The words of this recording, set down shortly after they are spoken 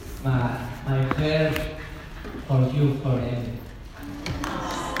my prayer for you forever.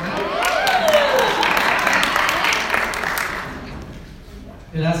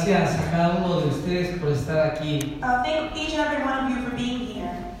 Gracias a cada uno de ustedes por estar aquí. Thank each and every one of you for being here.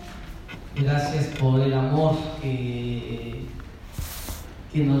 Gracias por el amor que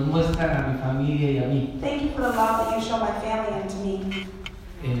nos muestran a mi familia y a mí. Thank you for the love that you show my family and to me.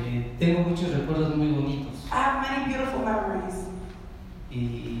 Tengo muchos recuerdos muy bonitos. I have many beautiful memories.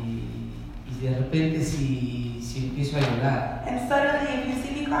 Y de repente si empiezo a llorar, And suddenly, if you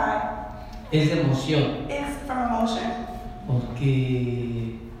see me cry, es de emoción, it's from emotion.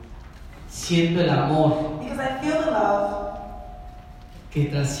 porque siento el amor Because I feel the love que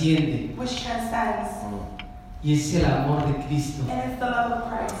trasciende, which transcends. y es el amor de Cristo. And it's the love of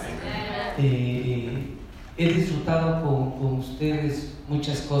Christ. He disfrutado con ustedes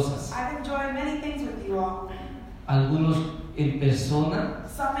muchas cosas, I've enjoyed many things with you all. algunos en persona,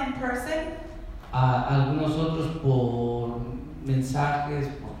 Some in person, algunos otros por mensajes,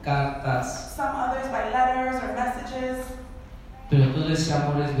 por cartas, some others by letters or messages. pero todo ese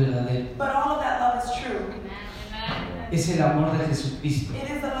amor es verdadero. But all of that love is true. Es el amor de Jesucristo. It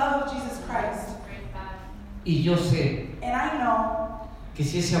is the love of Jesus Christ. Y yo sé And I know que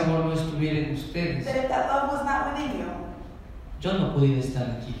si ese amor no estuviera en ustedes, that if that love was not within you, yo no pudiera estar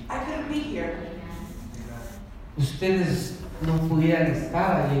aquí. I couldn't be here. Ustedes no pudieran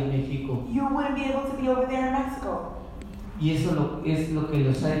estar allí en México. You wouldn't be able to be over there in Mexico. Y eso es lo que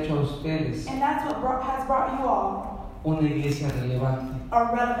los ha hecho a ustedes And that's what has brought you all una iglesia relevante, a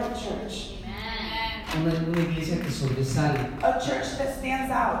relevant church. una iglesia que sobresale, A church that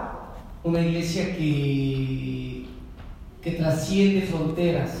stands out. una iglesia que trasciende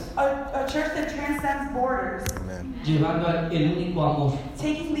fronteras, A church that transcends borders. Amen. llevando el único amor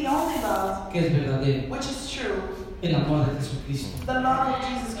Taking the only love que es verdadero, which is true. el amor de Jesucristo. The love of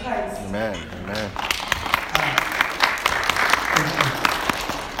Jesus Christ. Amen. Amen.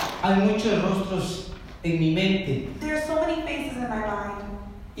 Hay muchos rostros en mi mente There are so many faces in my mind.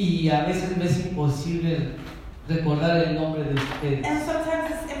 y a veces me es imposible recordar el nombre de ustedes. And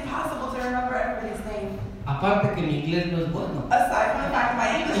sometimes it's impossible to remember everybody's name. Aparte que mi inglés no es bueno Aside from the fact that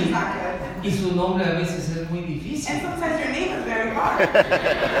my English is not good. y su nombre a veces es muy difícil, And sometimes your name is very hard.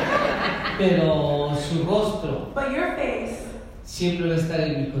 pero su rostro But your face siempre va a estar en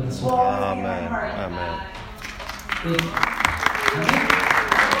mi will corazón. always be in my Amen. heart. Amen. Amén.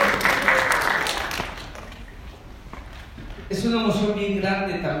 Es una emoción bien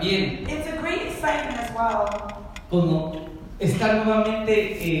grande también It's a great excitement as well como estar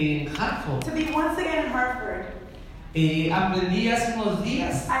nuevamente en Hartford. to be once again in Hartford. Aprendí hace unos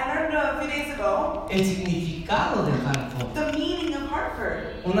días I learned a few days ago el significado de Hartford. the meaning of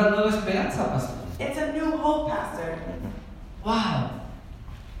Hartford. Una nueva esperanza, pastor. It's a new hope, Pastor. ¡Wow!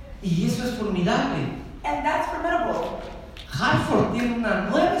 Y eso es formidable. And that's formidable. Hartford tiene una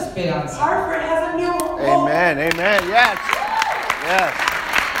nueva esperanza. Hartford has a new hope. Amen. Amen. Yes. Yes.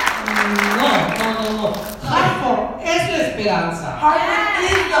 No. Hartford es la esperanza. Hartford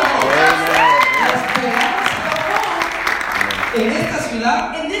is the hope. La esperanza. En esta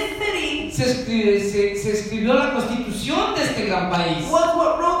ciudad In this city se escribió la constitución de este gran país. was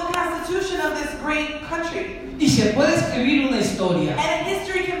what wrote the constitution of this great country. Y se puede escribir una historia. And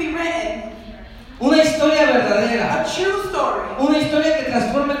history can be written. Una historia verdadera. A true story. Una historia que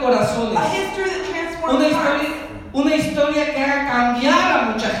transforme corazones. A history that transforms hearts. Una historia que haga cambiar a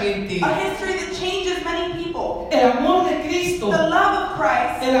mucha gente. A history that changes many people. El amor de Cristo. The love of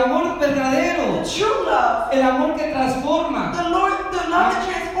Christ. El amor verdadero. The true love. El amor que transforma. The love that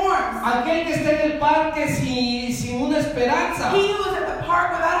transforms. Aquel que está en el parque sin una esperanza. He who is at the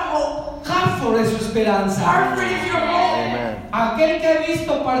park without hope. Hartford es su esperanza. Hartford is your hope. Amen. Aquel que ha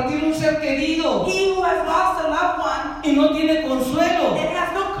visto partir un ser querido He who has lost a loved one y no tiene consuelo. and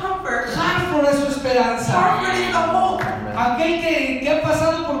has no comfort. Hartford es su esperanza. Hartford is the hope. Aquel que ha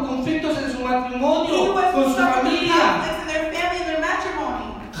pasado por conflictos en su He matrimonio, who has con su suffered the familia. conflicts in their family and their matrimony.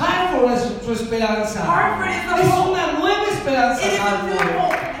 Hartford es su esperanza. Hartford is the Es hope. una nueva esperanza, It is a new Hartford.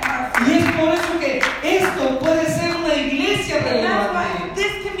 hope in Hartford. Y es por eso que esto puede ser una iglesia And that's why relevante.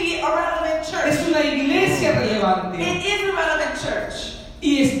 this can be a relevant church. Es una iglesia relevante. It is a relevant church.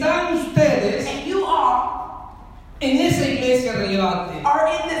 Y están ustedes And you all en esa iglesia relevante. are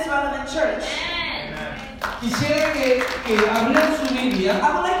in this relevant church. Quisiera que abrieran su Biblia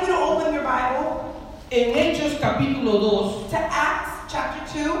I would like you to open your Bible en Hechos capítulo 2, to Acts chapter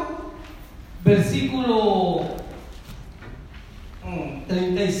 2, versículo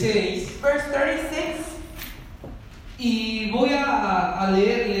 36. verse 36. Y voy a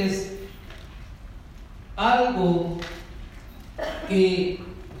leerles algo que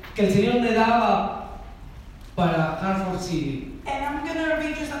que el Señor me daba para Hartford City. And I'm going to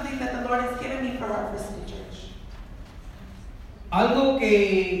read you something that the Lord has given me for Hartford City Church. Algo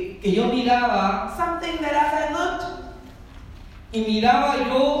que yo miraba Something that as I looked, y miraba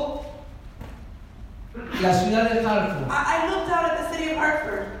yo la ciudad de Hartford I looked out at the city of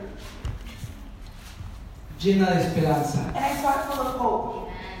Hartford, llena de esperanza, and I saw it full of hope,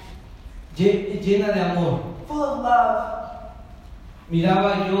 llena de amor. full of love.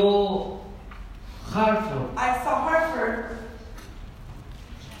 Miraba yo Hartford I saw Hartford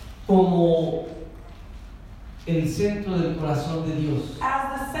como el centro del corazón de Dios.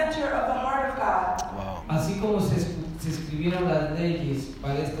 as the center of the heart of God. Wow. Así como se escribieron las leyes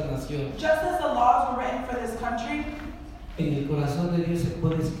para esta nación, Just as the laws were written for this country, en el corazón de Dios se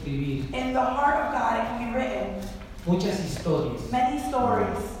puede escribir in the heart of God it can be written muchas historias many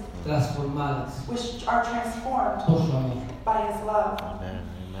stories transformadas which are transformed por su amor. by His love. Amen.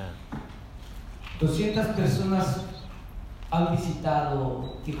 Amen. 200 personas han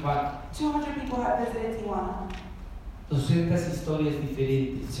visitado Tijuana, 200 people have visited Tijuana. 200 historias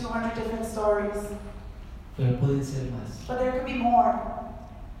diferentes, 200 different stories. pero pueden ser más. But there could be more.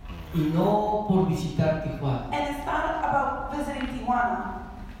 Y no por visitar Tijuana, And it's not about visiting Tijuana,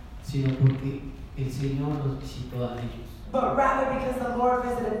 sino porque el Señor los visitó a ellos but rather because the Lord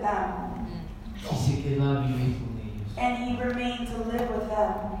visited them. y se quedó a vivir con ellos. And He remained to live with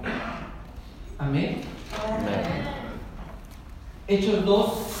them. Amén. Amen. Hechos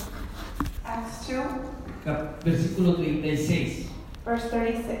 2, Acts 2, versículo 36. verse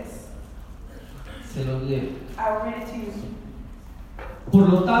 36. Se los leo. I will read it to you. Por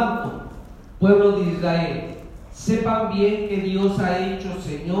lo tanto, pueblo de Israel, sepan bien que Dios ha hecho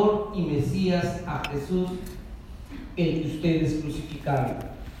Señor y Mesías a Jesús, el que ustedes crucificaron.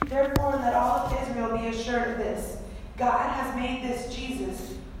 Therefore, let all of Israel be assured of this: God has made this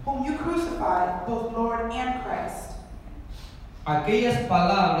Jesus, whom you crucified, both Lord and Christ. Aquellas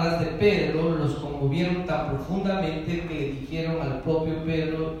palabras de Pedro los conmovieron tan profundamente que le dijeron al propio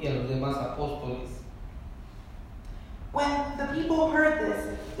Pedro y a los demás apóstoles: When the people heard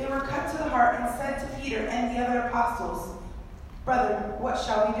this, they were cut to the heart and said to Peter and the other apostles, Brother, what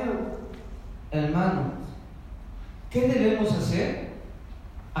shall we do? hermanos, ¿qué debemos hacer?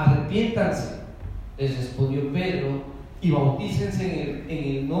 Arrepiéntanse, les respondió Pedro, y bautícense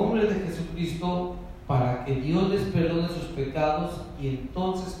en el nombre de Jesucristo para que Dios les perdone sus pecados y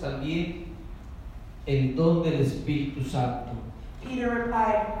entonces también el don del Espíritu Santo. Peter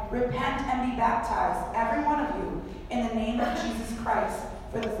replied, Repent and be baptized, every one of you, in the name of Jesus Christ,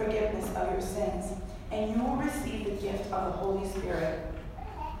 for the forgiveness of your sins, and you will receive the gift of the Holy Spirit.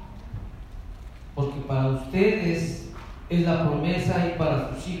 Porque para ustedes es la promesa y para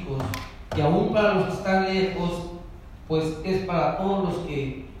sus hijos, y aún para los que están lejos, pues es para todos los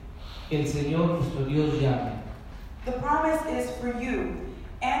que el Señor nuestro Dios llame. The promise is for you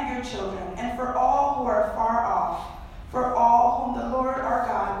and your children, and for all who are far off, for all whom the Lord our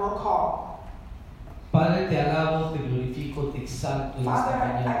God will call. Padre, te alabo, te glorifico, te exalto en Father, esta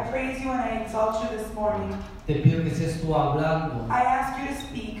I mañana. praise you and I exalt you this morning. Te pido que seas tú hablando I ask you to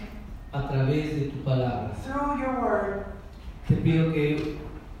speak a través de tu palabra. through your word. Te pido que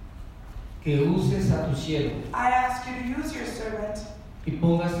uses a tu siervo I ask you to use your servant y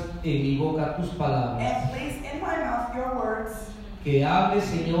pongas en mi boca tus palabras. and place in my mouth your words. Que hables,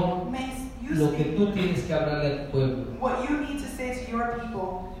 Señor, May you lo que speak tú tienes que hablarle a tu pueblo. what you need to say to your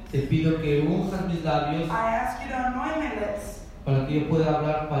people. Te pido que unjas mis labios I ask you to anoint my lips para que yo pueda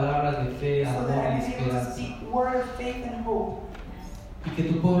hablar palabras de fe, so amor that I y may be able to esperanza. speak word of faith and hope. Y que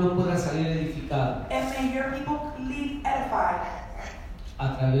tu pueblo pueda salir edificado And may your people leave edified a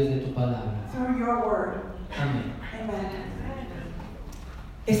través de tu palabra. through your word. Amén. Amen.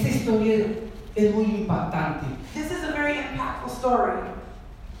 Esta historia es muy impactante. This is a very impactful story.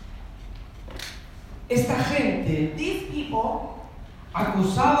 Esta gente These people,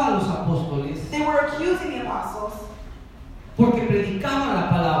 acusaba a los apóstoles they were accusing the apostles porque predicaban la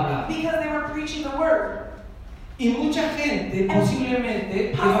palabra. because they were preaching the word. Y mucha gente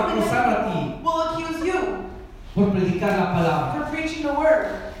posiblemente te va a Possibly acusar a many ti people will accuse you por predicar la palabra. for preaching the word.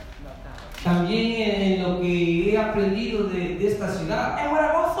 También en lo que he aprendido de esta ciudad, And what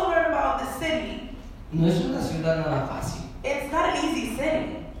I've also learned about the city, no es una ciudad nada fácil. it's not an easy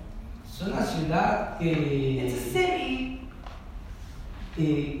city. Es una ciudad It's a city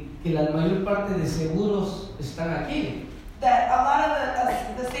que la mayor parte de seguros están aquí. that a lot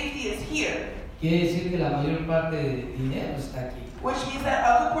of the safety is here, Quiere decir que la mayor parte de dinero está aquí. which means that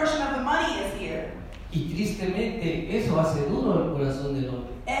a good portion of the money is here. Y tristemente eso hace duro el corazón del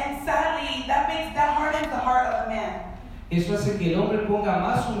hombre. And sadly, that hardens the heart of a man. Eso hace que el hombre ponga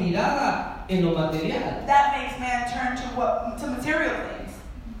más su mirada en lo material That makes man turn to material things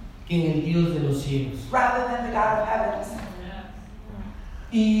que en el Dios de los cielos. rather than the God of heavens.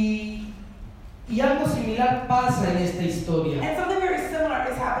 Y algo similar pasa en esta historia. And something very similar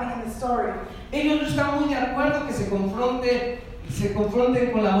is happening in the story. Ellos no están muy de acuerdo que se confronten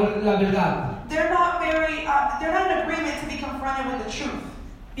con la verdad. They're not in agreement to be confronted with the truth.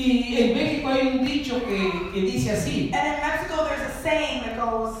 Y en México hay un dicho que dice así: And in Mexico, there's a saying that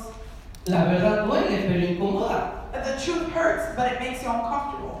goes, la verdad duele, pero incomoda. the truth hurts, but it makes you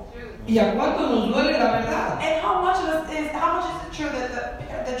uncomfortable. ¿Y a cuánto nos duele la verdad? And how much is it true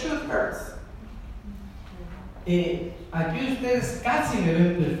that the truth hurts? Aquí ustedes casi me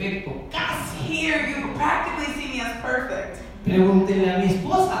ven perfecto, casi. Here, you practically see me as perfect. Pregúntenle a mi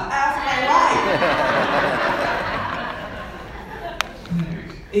esposa. Ask my wife.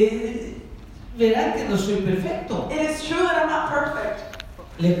 Verán que no soy perfecto. It is true that I'm not perfect.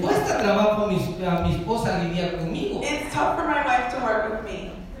 Le cuesta trabajo a mi esposa lidiar conmigo, It's tough for my wife to work with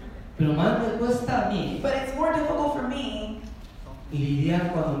me. pero más me cuesta a mí But it's more difficult for me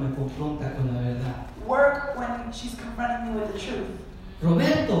lidiar cuando me confronta con la verdad. work when she's confronting me with the truth.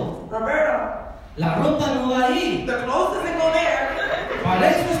 Roberto, Roberto, la ropa no va ahí. the clothes doesn't go there. Para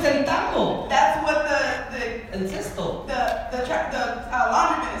eso está el taco, That's what el cesto. the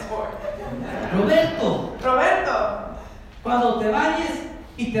laundryman is for. Roberto, Roberto, cuando te bañes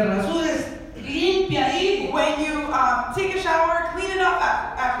y te rasures, limpia ahí. when you take a shower, clean it up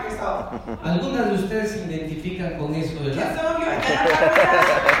after yourself. Algunas de ustedes se identifican con eso, Can ¿verdad? some of you identify with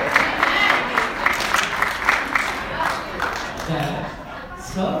that?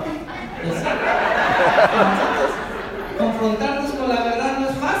 Lo sé. Confrontarnos con la verdad no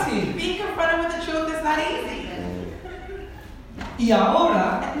es fácil. Being confronted with the truth is not easy. Y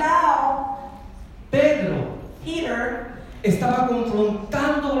ahora And now, Pedro Peter estaba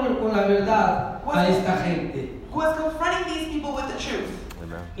confrontando con la verdad a esta gente. was confronting these people with the truth.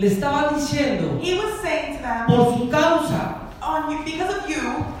 Le estaba diciendo, He was saying to them, por su causa, because of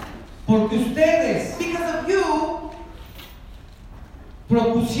you, porque ustedes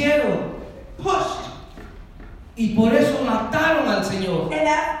propusieron pushed, y por eso mataron al Señor. and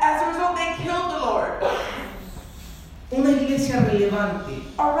as a result, they killed the Lord. Una iglesia relevante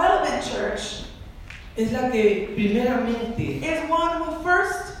A relevant church es la que primeramente is one who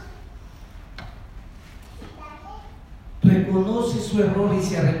first reconoce su error y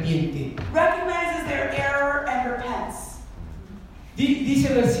se arrepiente. recognizes their error and repents. Dice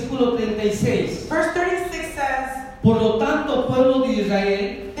el versículo 36: Verse 36 says, por lo tanto, pueblo de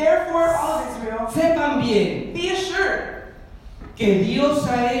Israel, therefore, all of Israel, sepan bien be assured que Dios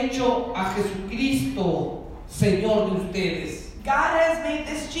ha hecho a Jesucristo Señor de ustedes, God has made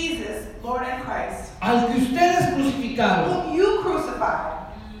this Jesus, Lord and Christ, al que ustedes crucificaron, whom you crucified.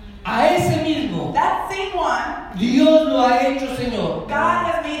 a ese mismo That same one, Dios lo ha hecho Señor. God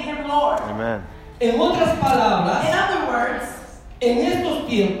has made him Lord. Amen. En otras In palabras, other words, en estos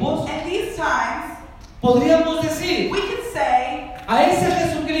tiempos in these times, podríamos decir we could say a ese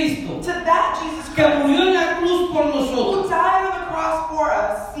Jesucristo to that Jesus que Christ murió en la cruz por who nosotros, died on the cross for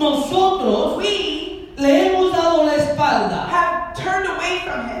us, nosotros we le hemos dado la espalda have turned away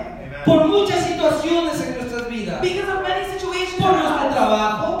from him por muchas situaciones en nuestras vidas, because of many situations in por our nuestro lives,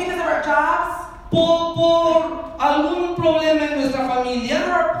 trabajo, because of our jobs, por algún problema en nuestra for familia, a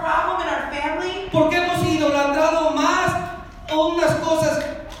problem in our family, porque hemos idolatrado más o unas cosas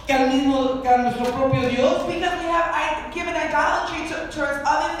que a nuestro propio Dios, because we have given idolatry towards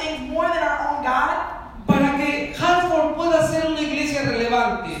other things more than our own God, para que Hartford pueda ser una iglesia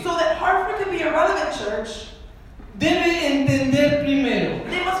relevante. so that Hartford can be a relevant church. Debe entender primero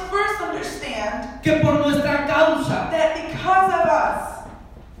They must first understand que por nuestra causa that because of us,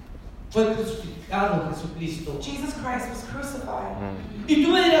 fue crucificado Jesucristo. Jesus Christ was crucified. Y tú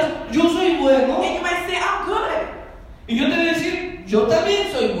me dirás, yo soy bueno. And you might say, I'm good. Y yo te voy a decir, yo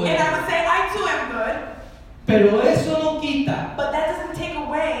también soy And bueno. I would say, I too am good. Pero eso no quita But that doesn't take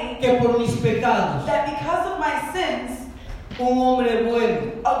away que por mis pecados that because of my sins, un hombre bueno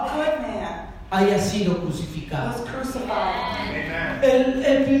a good man haya sido crucificado. was crucified.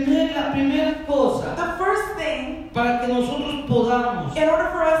 La primera cosa The first thing, para que nosotros podamos in order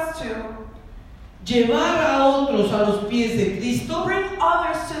for us to llevar a otros a los pies de Cristo bring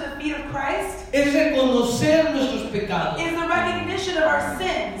others to the feet of Christ es reconocer nuestros pecados, is the recognition of our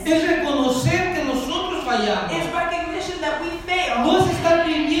sins, es reconocer que nosotros fallamos. is recognition that we fail. No es estar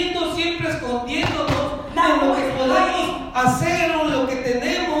viviendo siempre escondiéndonos en lo que podemos hacer o lo que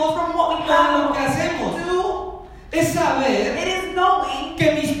tenemos From what we o en lo que have hacemos. to do, Es saber it is knowing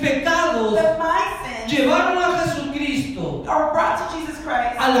que mis pecados that my sins llevaron a Jesucristo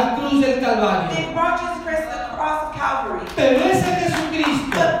a la cruz del They Calvario. brought Jesus Christ to the cross of Calvary. Pero ese Jesucristo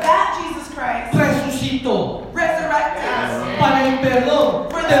But that Jesus Christ resucitó resurrected para el perdón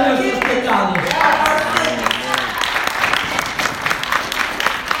for de the nuestros forgiveness pecados. of our sins.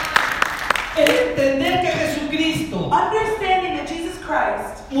 El entender que Jesucristo Understanding that Jesus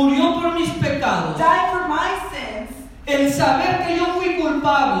Christ murió por mis pecados, died for my sins, el saber que yo fui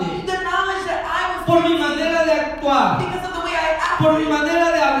culpable the knowledge that I was por mi guilty manera de actuar, because of the way I por mi acted,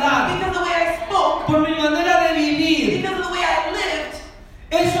 manera de hablar, because of the way I spoke, por mi manera de vivir, because of the way I lived,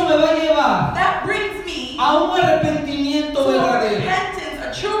 eso me va a llevar that brings me a un arrepentimiento to a verdadero. repentance,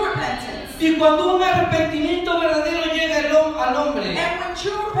 a true repentance. Y cuando un arrepentimiento verdadero llega al hombre, And when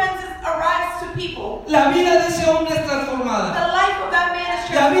true repentance arrives to people, la vida de ese hombre es the transformada. life of that man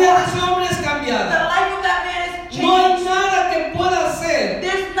is La vida de transformed. ese hombre es The cambiada. life of that man is No hay changed. nada que pueda hacer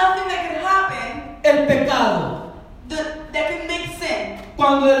There's nothing that can happen el pecado that can make sin.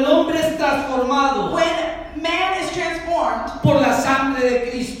 cuando el hombre es transformado When man is transformed por la sangre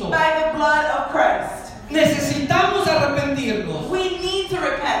de Cristo. by the blood of Christ. Necesitamos arrepentirnos. We need to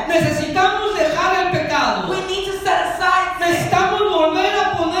repent. Necesitamos dejar el pecado. We need to set aside sin. Necesitamos volver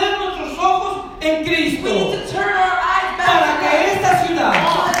a poner nuestros ojos en We need Cristo to turn our eyes back para to que Christ. esta ciudad,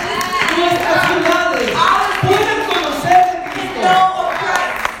 So that this nuestras city, ciudades, our puedan city, conocer a can Cristo. know of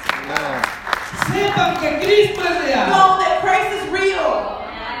Christ. Sepan que Cristo es real. Know that Christ is real.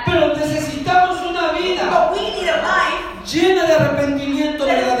 Pero necesitamos una vida But we need a life llena de arrepentimiento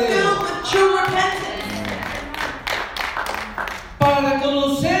that is verdadero filled with true repentance. para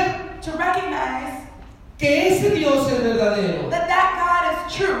reconocer To recognize que ese Dios es verdadero. that God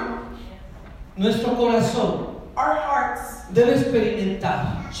is true. Nuestro corazón Our hearts debe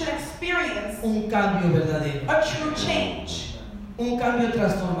experimentar should experience un cambio verdadero, a true change, un cambio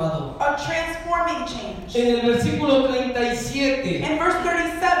transformador. a transforming change. En el versículo 37 In verse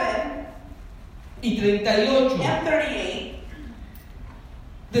 37 y 38, and 38,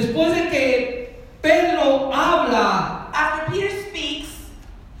 después de que Pedro habla, after Peter speaks,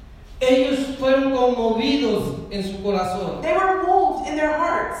 ellos fueron conmovidos en su corazón. they were moved in their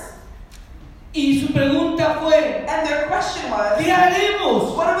hearts. Y su pregunta fue, And their question was, ¿qué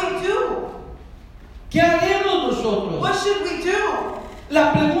haremos? what do we do? ¿Qué haremos nosotros? What should we do?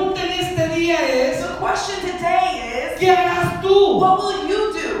 La pregunta en este día es, The question today is, ¿qué harás tú? what will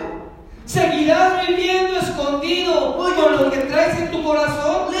you do? ¿Seguirás viviendo escondido con lo que traes en tu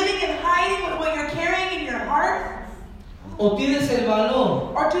corazón? Living and hiding with what you're carrying in your heart? ¿O tienes el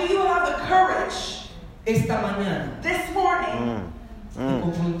valor Or do you have the courage esta mañana this morning de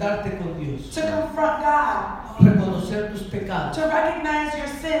confrontarte con Dios? to confront God, Reconocer tus pecados, to recognize your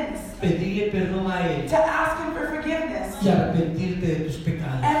sins, pedirle perdón a Él to ask Him for forgiveness, y arrepentirte de tus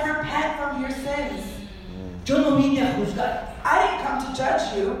pecados. and repent from your sins? Yo no vine a juzgar, I didn't come to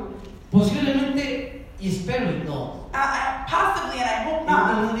judge you. posiblemente, y espero y no. Possibly, and I hope Y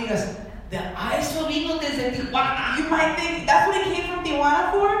not. no digas, eso vino desde Tijuana. You might think that's what it came from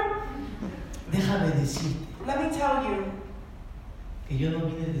Tijuana for. Déjame decirte Let me tell you, que yo no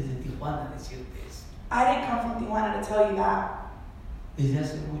vine desde Tijuana a decirte eso. I didn't come from Tijuana to tell you that. Desde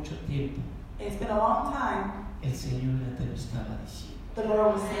hace mucho tiempo It's been a long time. el Señor ya te lo estaba diciendo. The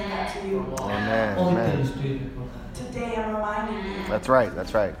Lord was saying that to you. Amen. Hoy te lo Amen. estoy recordando. Today I'm reminding you. That's right.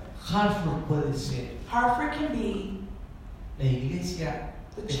 That's right. Hartford puede ser Hartford can be la iglesia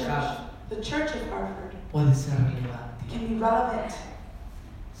the de church. Hartford, The church of Hartford puede ser relevante can be relevant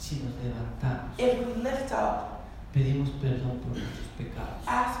si nos levantamos, if we lift up, pedimos perdón por nuestros pecados.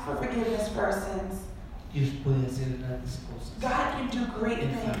 ask for forgiveness for our sins. Dios puede hacer grandes cosas God can do great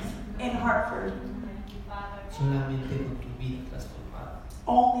things in Hartford solamente con tu vida transformada.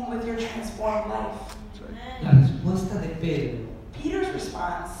 only with your transformed life. La respuesta de Pedro Peter's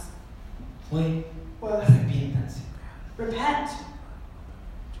response fue was, arrepiéntanse. repent.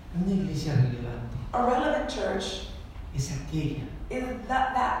 Una iglesia relevante A relevant church es aquella is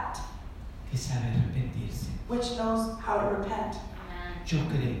that que sabe arrepentirse. which knows how to repent. Yo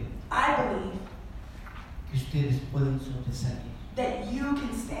creo I believe que ustedes pueden sobresalir, that you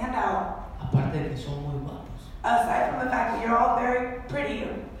can stand out, aparte de que son muy guapos, aside from the fact that you're all very pretty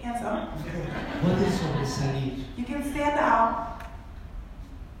or handsome. pueden sobresalir You can stand out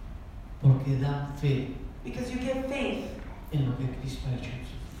porque dan fe because you give faith en lo que Cristo ha hecho en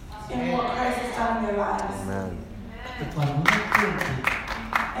sus vidas. in what Christ has done in their lives. Amen. Que cuando una gente,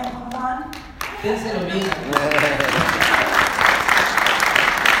 And Juan, piénselo bien,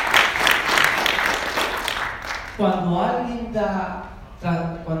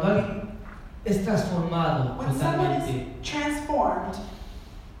 cuando alguien es transformado when someone totalmente, is transformed,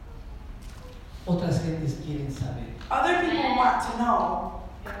 otras gentes quieren saber. other people want to know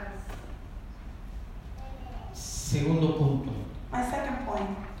Segundo punto, My second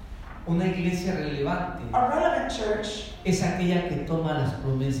point, una iglesia relevante a relevant church es aquella que toma las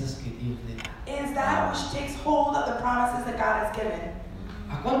promesas que Dios le da. is that which takes hold of the promises that God has given.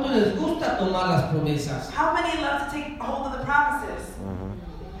 ¿A cuánto les gusta tomar las promesas? How many love to take hold of the promises?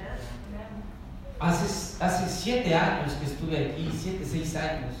 Hace 7 años que estuve aquí, 7, 6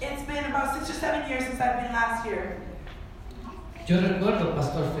 años. It's been about 6 or 7 years since I've been last here. Yo recuerdo,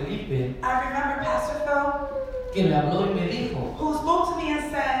 Pastor Felipe, I remember Pastor Phil, que me habló y me dijo, who spoke to me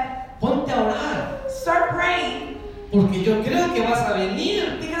and said, ponte a orar, start praying, porque yo creo que vas a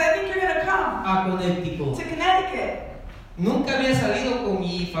venir because I think you're going to come a Connecticut. to Connecticut. Nunca había salido con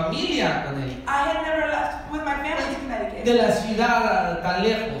mi familia a Connecticut, I had never left with my family to Connecticut. de la ciudad tan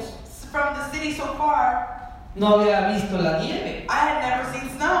lejos. From the city so far, No había visto la nieve. I had never seen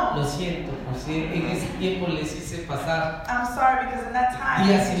snow. Lo siento, pues en ese tiempo les hice pasar, I'm sorry because in that time,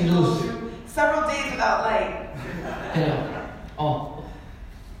 Días I had sin to go luz. through several days without light. pero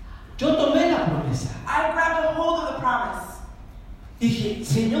yo tomé la promesa. I grabbed a hold of the promise. Dije,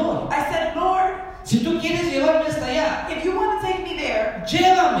 Señor, I said, Lord, si tú quieres llevarme hasta allá, if you want to take me there,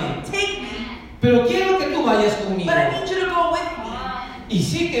 llévame, take me, pero quiero que tú vayas conmigo. but I need you to go with me. Y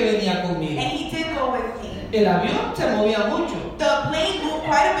sí que venía conmigo. And he did go with me. El avión se movía mucho. The plane moved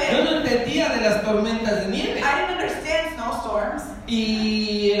quite a Yo bit. no entendía de las tormentas de nieve. I didn't understand snowstorms.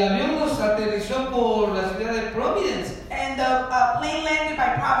 Y el avión nos aterrizó por la ciudad de Providence. And the plane landed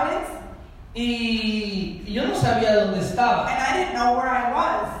by Providence, Y yo no sabía dónde estaba. and I didn't know where I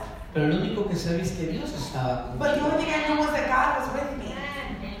was. Pero lo único que sabía es que Dios estaba But the conmigo. only thing I knew was that God was with me.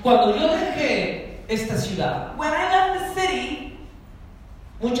 Cuando yo dejé esta ciudad, When I left the city,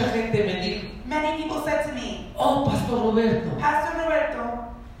 mucha gente me dijo, many people said to me, oh, Pastor Roberto, Pastor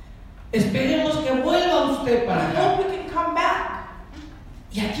Roberto, esperemos que vuelva usted I para acá. hope you can come back.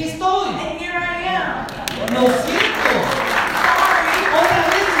 Y aquí estoy. And here I am. Lo siento. Sorry, Otra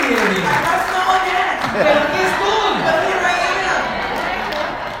vez I viene. got snow again. Pero aquí estoy. But here I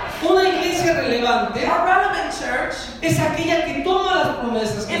Una iglesia relevante am. A relevant church es aquella que toma las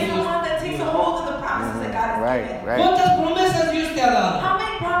promesas que is the Dios one that takes a dio. hold of the promises that God has Right, given. right. ¿Cuántas promesas Dios te ha dado? How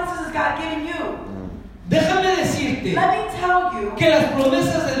many promises has God given you? Déjame decirte Let me tell you que las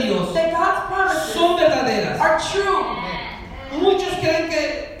promesas de Dios that God's promises son verdaderas. are true. Muchos creen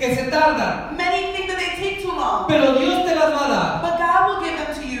que se tardan, Many think that they take too long. pero Dios te las va a dar But God will give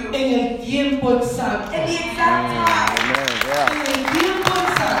them to you en el tiempo exacto. in the exact time. Amen. Yeah. En el tiempo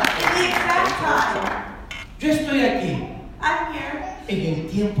exacto. In the exact time. Yo estoy aquí I'm here en el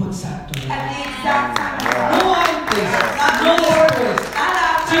tiempo exacto. at the exact time. No antes, no después, Not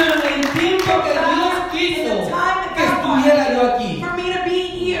after. sino en el tiempo que Dios quiso que estuviera yo aquí. For me to be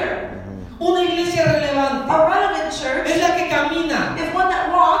here. Una iglesia relevante A relevant church es la que camina is one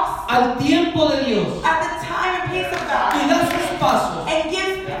that walks al tiempo de Dios at the time and pace of y God da sus pasos. and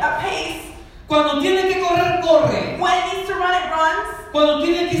gives a pace. Cuando tiene que correr, corre. When it needs to run, it runs. Cuando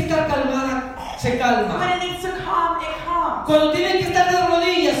tiene que estar calmada, se When calma. it needs to calm, it calms. Cuando tiene que estar de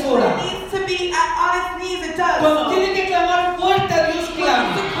rodillas, When ora. it needs to be on its knees, it does Cuando so. tiene que clamar fuerte a Dios, When it needs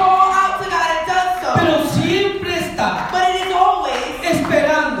clama. to call out to God, it does so. Pero siempre está But it is always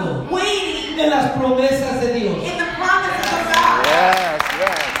esperando waiting en las promesas de Dios. in the promises of God. Yes,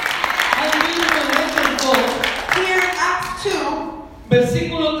 yes. Ahí mismo en Hechos 2, Here in Acts 2,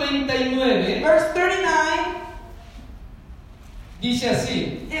 versículo 39, verse 39, dice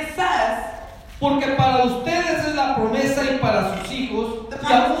así: it says, porque para ustedes es la promesa y para sus hijos,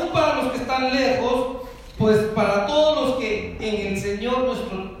 y aún para los que están lejos, pues para todos los que en el Señor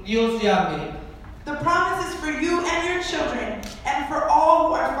nuestro Dios llame. the promise is for you and your children, and for all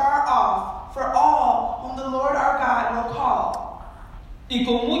who are far off, for all whom the Lord our God will call. Y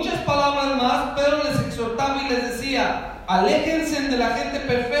con muchas palabras más, Pedro les exhortaba y les decía: aléjense de la gente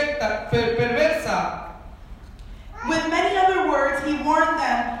perversa. With many other words, he warned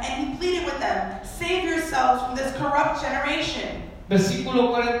them and he pleaded with them, save yourselves from this corrupt generation.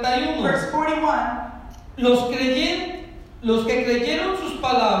 Versículo 41. Verse 41, Los que creyeron sus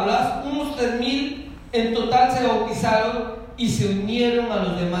palabras, unos 3,000 en total se bautizaron y se unieron a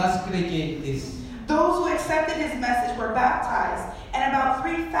los demás creyentes. those who accepted his message were baptized, and about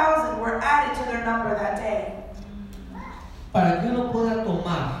 3,000 were added to their number that day. Para que uno pueda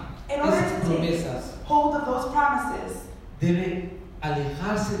tomar In order esas to take promesas, hold of those promises, debe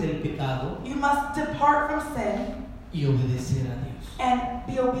alejarse del pecado you must depart from sin y obedecer a Dios. and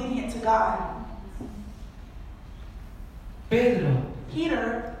be obedient to God. Pedro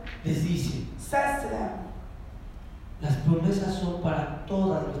Peter les dice: says to them, las promesas son para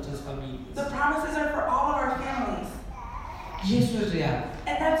todas nuestras the familias. promises are for all of our families. Y eso es real.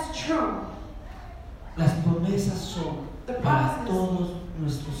 And that's true. Las promesas son The para promises todos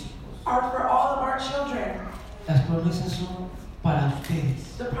nuestros hijos. are for all of our children. Las promesas son para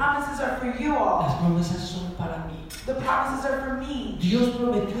ustedes. The promises are for you Las all. promesas son para mí. The promises are for me. Dios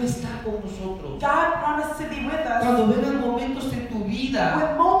prometió estar con nosotros. God promised to be with us. Cuando vengan momentos en tu vida,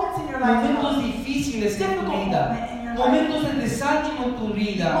 With moments in your life, momentos difíciles en tu difficult vida, moment in your life, momentos de desánimo en tu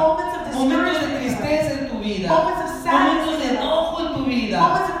vida, moments of momentos de discouragement in your life, tristeza en tu vida, moments of sadness momentos de in your life, enojo en tu vida,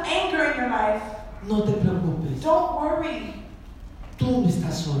 moments of anger in your life, no te preocupes. don't worry. Tú no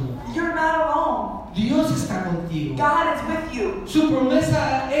estás solo. You're not alone. Dios está contigo. God is with you. Su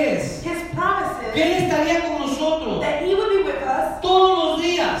promesa es His promise que is Él estaría con nosotros that He would be with us todos los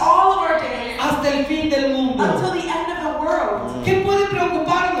días all of our days hasta el fin del mundo. until the end of the world. ¿Qué puede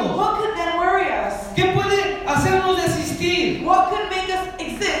preocuparnos? What could then worry us? ¿Qué puede hacernos desistir? What could make us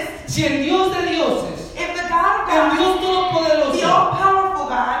exist Si el Dios de dioses, if the God of el God, Dios the Todopoderoso, all-powerful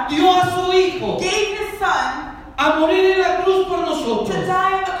God, dio a su Hijo gave His Son a morir en la cruz por to nosotros?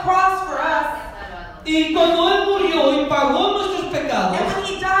 die on the cross for us? Y cuando Él murió y pagó nuestros pecados, And when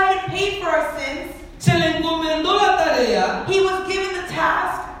He died and paid for our sins, se le encomendó la tarea He was given the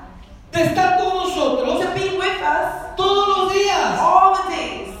task de estar con nosotros to be with us todos los días all the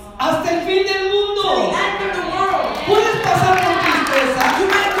days hasta el fin del to the mundo. end of the world. Puedes pasar por tristeza, You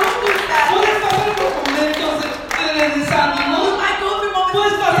might go through puedes sadness. pasar por momentos de You desánimo, might go through moments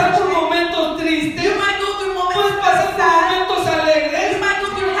puedes of pasar por discouragement. momentos You tristes, might go through moments puedes of pasar por sad. momentos You alegres, might go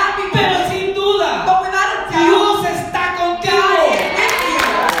through happy pero moments. sin duda But without a doubt, Dios está contigo. God is with you.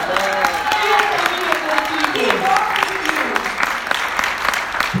 Dios camina He contigo. walks with you.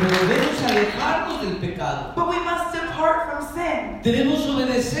 Pero debemos alejarnos del pecado. But we must depart from sin. Debemos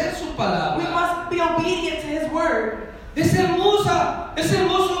obedecer su We palabra. must be obedient to His word. Es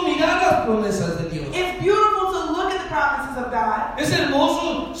hermoso mirar las promesas de Dios. It's beautiful to look at the promises of God. Es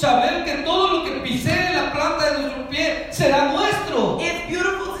hermoso saber que todo lo que pisé en la planta de nuestro pie será nuestro. It's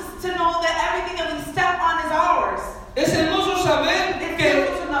beautiful to know that everything that we step on is ours. Es hermoso saber It's que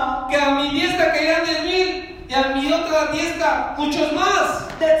beautiful to know a mi diestra caían 10,000 y a mi otra diestra muchos más.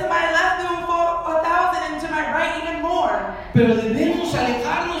 that to my left there will fall 1,000 and to my right even more. Pero debemos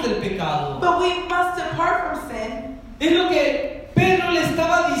alejarnos del pecado. But we must depart from sin. Es lo que Pedro le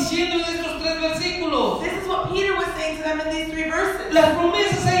estaba diciendo en estos 3 versículos. This is what Peter was saying to them in these 3 verses. Las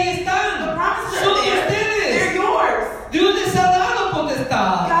promesas ahí The están. promises Son are de there. They're ustedes. yours. Dios les ha dado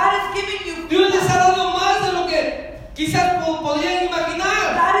potestad. God is giving you. Dios les ha dado más de lo que quizás podrían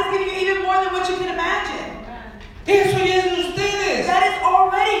imaginar. God is giving you even more than what you can imagine. Eso ya es de ustedes. That is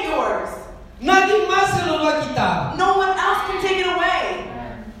already yours. Nadie más se los va a quitar. No one else can take it away.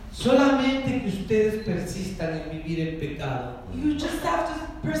 Solamente que ustedes persistan en vivir en pecado. You just have to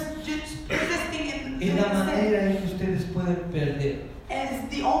persisting in Es la sin. manera en que ustedes pueden perder And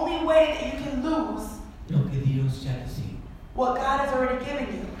it's the only way that you can lose lo que Dios ya les dio. what God has already given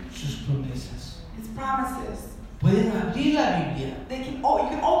you. Sus promesas. His promises. Pueden abrir la Biblia You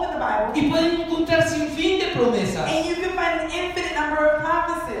can open the Bible y pueden encontrar sin fin de promesas. and you can find an infinite number of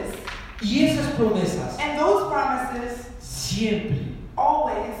promises. Y esas promesas And those promises siempre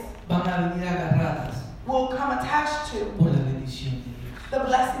always van a venir agarradas will come attached to por la bendición de Dios. the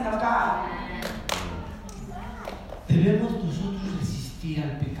blessing of God. Debemos nosotros resistir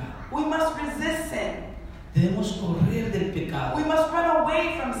al pecado. We must resist sin. Debemos correr del pecado. We must run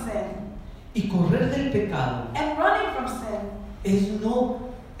away from sin. Y correr del pecado And running from sin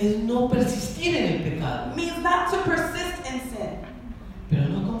es no persistir en el pecado. means not to persist in sin. Pero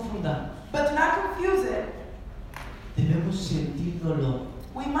no confundamos. But do not confuse it. Debemos sentir dolor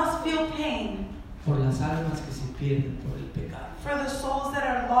We must feel pain por las almas que se pierden por el pecado. for the souls that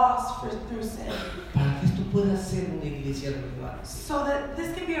are lost through sin. Para que esto pueda ser una iglesia relevante. So that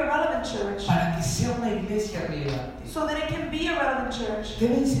this can be a relevant church. Para que sea una iglesia relevante. So that it can be a relevant church.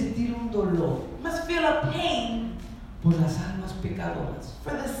 Deben sentir un dolor You must feel a pain por las almas pecadoras.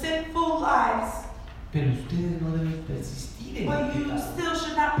 for the sinful lives. Pero ustedes no deben persistir en el But you pecado. still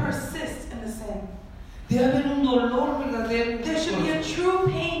should not persist in the sin. Debe haber un dolor verdadero en There sus should be a corazones. true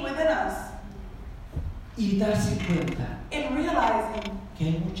pain within us Y darse cuenta in realizing que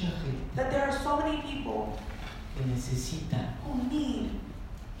hay mucha gente that there are so many people que necesita who need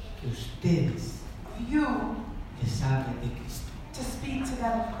que ustedes you les hablen de Cristo. to speak to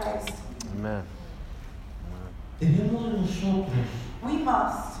them of Christ. Amen. Debemos nosotros We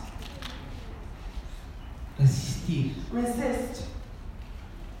must resistir resist,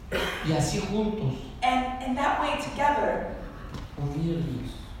 y así juntos and in that way together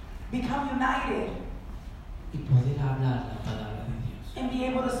unirnos become united y poder hablar la palabra de Dios. and be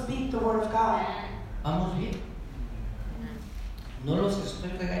able to speak the word of God. ¿Vamos bien? No los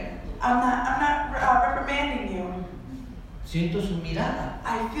estoy regañando. I'm not Siento su mirada.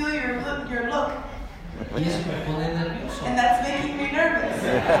 I feel your look, Y eso me pone nervioso. and that's making me nervous.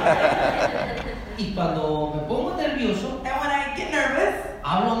 Y cuando me pongo nervioso, And when I get nervous,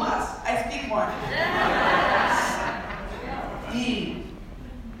 hablo más. I speak more.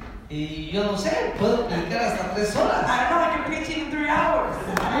 Y yo no sé, puedo predicar hasta 3 horas. I don't know, I can preach even 3 hours.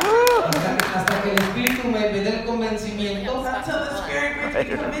 Hasta que el Espíritu me dé el convencimiento Until the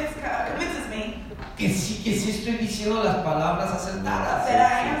Spirit convinces me que sí estoy diciendo las palabras acertadas.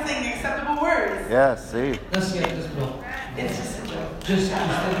 that I am saying acceptable words. Yes, sí. No es cierto, es broma. It's just a joke. Yo sé que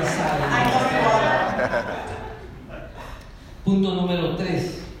ustedes saben. I know you all. Punto número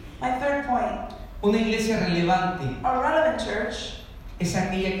 3. My third point, Una iglesia relevante a relevant church es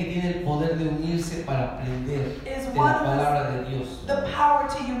aquella que tiene el poder de unirse para aprender is de one la with palabra de Dios the power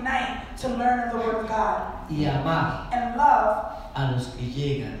to unite, to learn of the Word of God, y amar and love a los que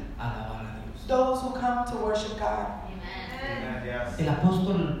llegan a alabar a Dios. those who come to worship God. El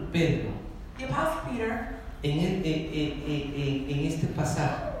apóstol Pedro The Apostle Peter, en este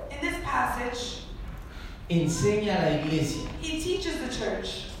pasaje in this passage, enseña a la iglesia he teaches the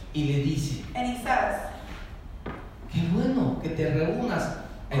church, y le dice: and he says qué bueno que te reúnas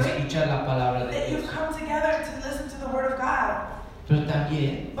a escuchar la palabra de that Dios, you've come together to listen to the Word of God, pero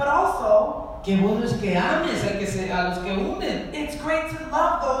también but also qué bueno es que ames a los que unen it's great to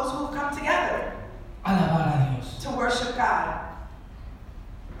love those who've come together a alabar a Dios. to worship God.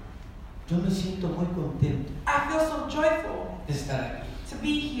 Yo me siento muy contento I feel so joyful de estar aquí. to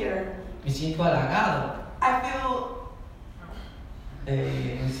be here. Me siento halagado, I feel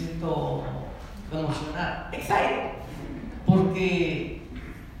me siento emocionado, excited porque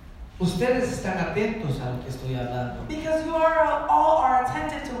ustedes están atentos a lo que estoy hablando. because you all are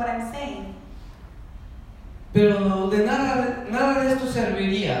attentive to what I'm saying. Pero de nada de esto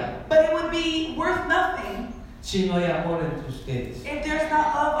serviría But it would be worth nothing si no hay amor entre ustedes. if there's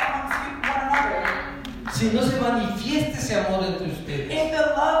not love amongst one another. Si no se manifiesta ese amor entre ustedes. If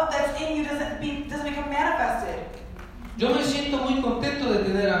the love that's in you doesn't become manifested. Yo me siento muy contento de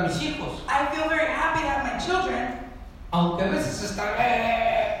tener a mis hijos, I feel very happy to have my children, aunque a veces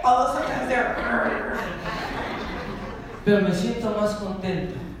están... although sometimes they're. Pero me siento más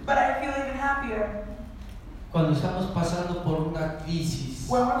contento But I feel even happier cuando estamos pasando por una crisis,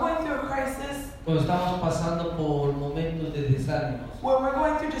 when we're going through a crisis, cuando estamos pasando por momentos de desánimo, when we're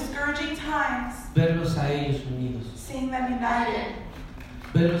going through discouraging times, verlos a ellos unidos, seeing them united,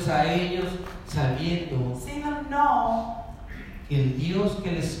 verlos a ellos sabiendo seeing them know que el Dios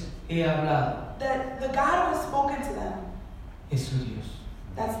que les he hablado that the God who has spoken to them, es su Dios.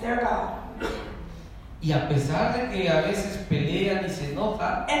 that's their God. Y a pesar de que a veces pelean y se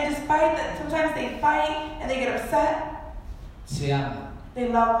enojan, And despite that sometimes they fight and they get upset, se aman. they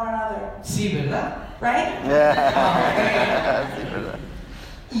love one another. Sí, ¿verdad? Right? Ah, ok. Sí, ¿verdad?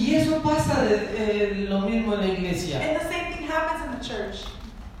 Y eso pasa lo mismo en la iglesia. And the same thing happens in the church.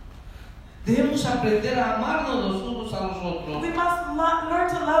 Debemos aprender a amarnos los unos a los otros. We must learn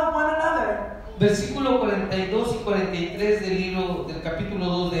to love one another. Versículo 42 y 43 del capítulo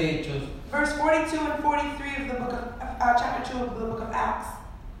 2 de Hechos. Verse 42 and 43 of the book of chapter 2 of the book of Acts.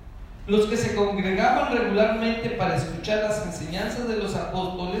 Los que se congregaban regularmente para escuchar las enseñanzas de los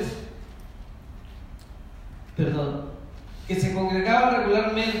apóstoles, que se congregaban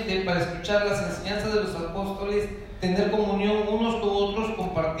regularmente para escuchar las enseñanzas de los apóstoles, tener comunión unos con otros,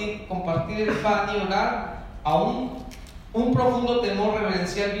 compartir el pan y orar, aún un profundo temor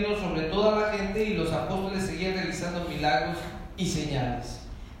reverencial vino sobre toda la gente y los apóstoles seguían realizando milagros y señales.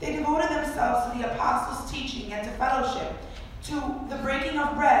 They devoted themselves to the apostles' teaching and to fellowship, to the breaking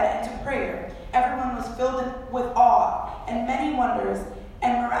of bread and to prayer. Everyone was filled with awe, and many wonders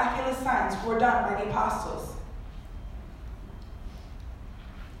and miraculous signs were done by the apostles.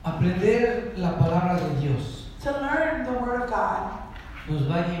 Aprender la palabra de Dios To learn the Word of God nos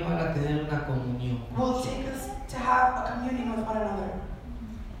va a llevar a tener una comunión. will take us to have a communion with one another.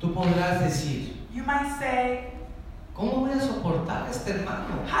 Tú podrás decir, You might say, ¿cómo voy a soportar a este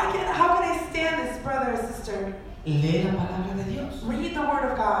hermano? how can I stand this brother or sister? Lee la palabra de Dios. Read the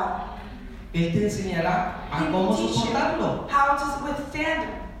Word of God. Él te enseñará a He cómo will teach you soportarlo. how to withstand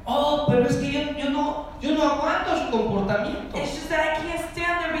it. Oh, pero es que yo no aguanto su comportamiento. It's just that I can't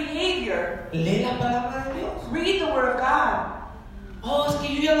stand their behavior. Lee la palabra de Dios. Read the Word of God. Oh, es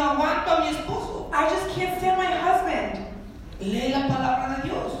que yo ya no aguanto a mi esposo. I just can't stand my husband. Lee la palabra de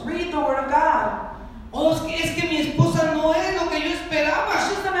Dios. Read the Word of God. Oh, es que mi esposa no es lo que yo It's esperaba.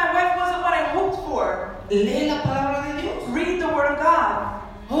 just that my wife wasn't what I hoped for. Lee la palabra de Dios. Read the Word of God.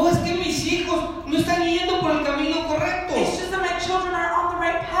 Oh, es que mis hijos no están yendo por el camino correcto. It's just that my children are on the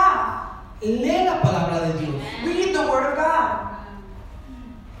right path. Lee la palabra de Dios. Read the Word of God.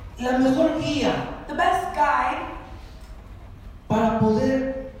 La mejor guía The best guide para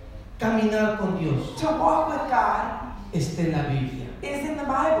poder caminar con Dios to walk with God está en la Biblia. is in the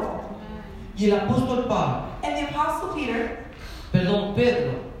Bible. Y el apóstol Pablo, And the Apostle Peter, Pedro,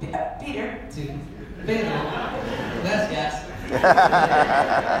 sí, Pedro, gracias,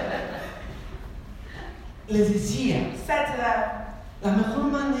 les decía, said to them, la mejor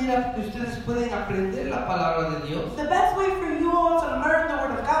manera que ustedes pueden aprender la palabra de Dios the best way for you all to learn the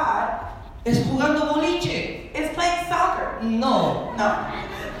Word of God es jugando boliche. is playing soccer. No, No.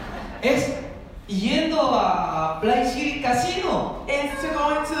 es yendo a Play City Casino. Is to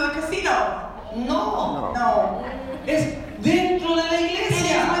go into the casino. No, No. es dentro de la It is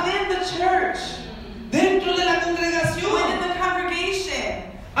iglesia, within the church, dentro de la within congregación. the congregation.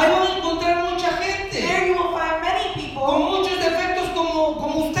 Ahí van a encontrar mucha There gente you will find many con people muchos defectos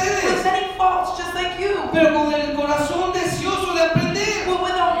como with ustedes, many faults just like you, pero con el corazón deseoso de aprender. but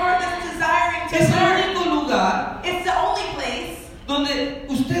with a heart that's desiring to Es el learn. único lugar It's the only place donde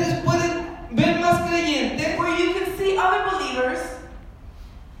ustedes pueden ver más creyentes, where you can see other believers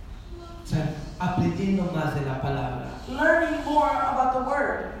o sea, aprendiendo más de la palabra. learning more about the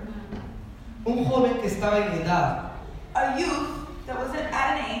Word. Un joven que estaba en edad A youth that was at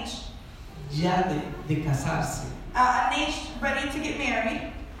an age, ya de casarse, an age ready to get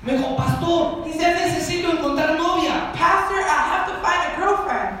married. me dijo, pastor, ya necesito encontrar novia. Pastor, I have to find a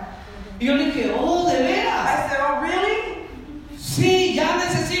girlfriend. Y yo le dije, oh, ¿de veras? I said, oh really? Sí, ya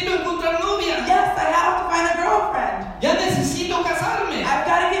necesito encontrar novia. Yes, I have to find a girlfriend. Ya necesito casarme. I've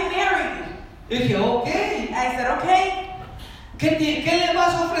got to get married. Y dije, ok. I said, okay. ¿Qué le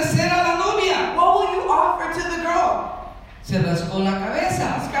vas a ofrecer a la novia? What will you offer to the girl? Se rascó la He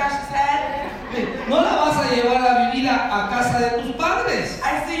cabeza. scratched his head. No la vas a llevar a vivir a casa de tus padres.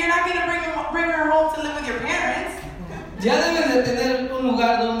 I said, you're not going to bring her home to live with your parents. Ya debes de tener un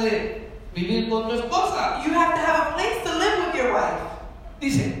lugar donde vivir con tu esposa. You have to have a place to live with your wife.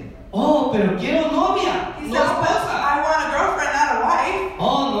 Dice, oh, pero quiero novia, He no said, but esposa. I want a girlfriend, not a wife.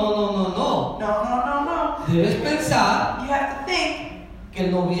 Oh, no. No, no, no, no. Debes pensar You have to think que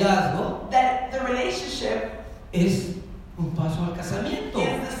el noviazgo that the relationship es un paso al casamiento.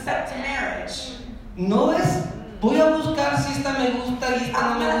 is the step to marriage. No es, voy a buscar si esta me gusta y esta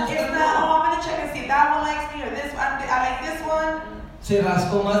no me It's gusta. not, oh, I'm going to check and see if that one likes me or this one. I like this one. Se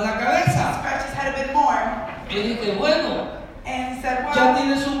rascó más la cabeza. Scratch his head a bit more. Y dije, bueno, And he said, ya well,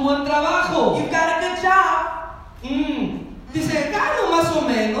 tienes un buen trabajo. you've got a good job. Dice, gano más o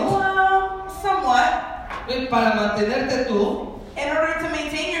menos Well, somewhat. para mantenerte tú. In order to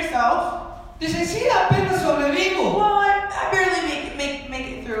maintain yourself. Dice, sí, apenas sobrevivo. Well, I barely make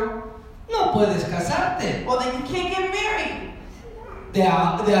it through. No puedes casarte. Well, then you can't get married.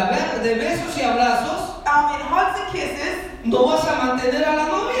 De besos y abrazos, In hugs and kisses, no vas a mantener a la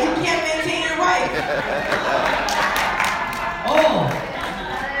you novia. can't maintain your wife. Oh,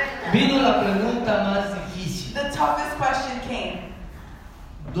 vino la pregunta más difícil. The toughest question came.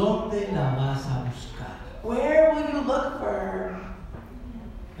 ¿Dónde la vas a buscar? Where will you look for her?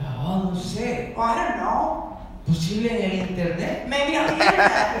 No sé. Well, I don't know. ¿Posible en el internet? Maybe on the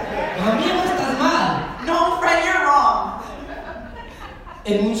internet. Amigo, estás mal. No, friend, you're wrong.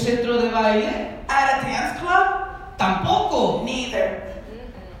 ¿En un centro de baile? At a dance club? Tampoco. Neither.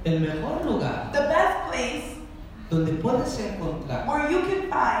 El mejor lugar The best place donde puedes encontrar where you can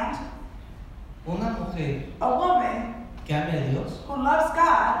find una mujer a woman que ame a Dios who loves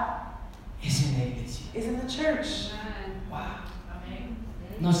God es en la iglesia. is in the church. Wow.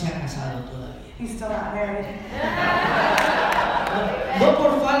 No se ha casado todavía. He's still not married. No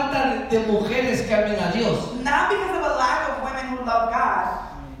por falta de mujeres que amen a Dios. Not because of a lack of women who love God.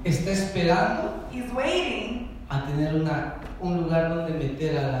 Está esperando He's waiting a tener un lugar donde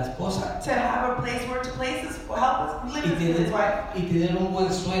meter a la esposa to have a place where to help us live y with his wife y tener un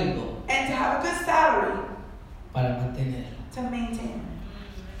buen sueldo and to have a good salary para mantenerla. to maintain.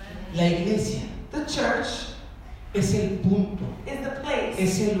 La iglesia The church es el punto, is the place.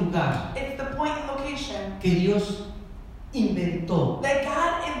 es el lugar It's the point and location que Dios inventó, that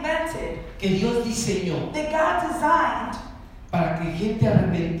God invented, que Dios diseñó that God designed, para que gente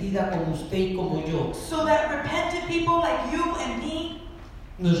arrepentida como usted y como yo so that repentant people like you and me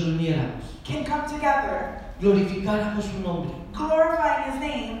nos reuniéramos, can come together, glorificáramos su nombre, glorifying His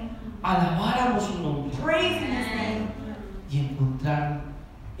name, alabáramos su nombre praising His name, y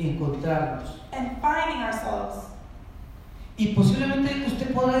encontrarnos. and finding ourselves. Y posiblemente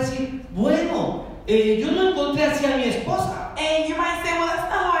usted podrá decir, bueno, yo no encontré así a mi esposa. And you might say, well, that's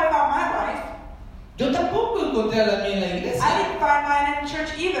not how I found my wife. Yo tampoco encontré a la mía en la iglesia. I didn't find mine in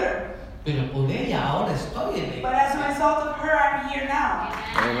church either. pero por ella ahora estoy en But ella. as a result of her, I'm here now.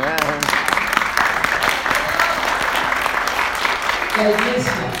 Amen. La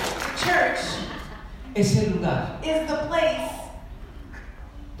iglesia The church es el lugar is the place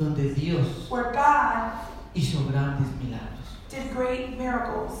donde Dios where God hizo grandes milagros. did great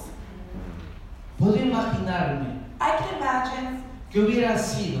miracles. Puedo imaginarme I can imagine que hubiera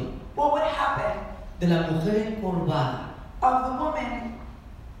sido what would happen de la mujer encorvada of the woman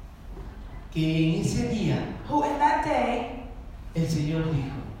que en ese día who in that day el Señor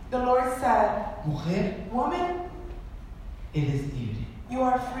dijo, the Lord said, mujer, woman, eres libre. you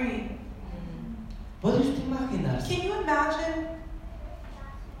are free. ¿Puede usted imaginarse Can you imagine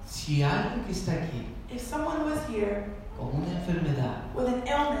si alguien que está aquí if someone was here con una enfermedad, with an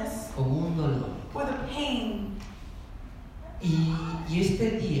illness, con un dolor, with a pain, y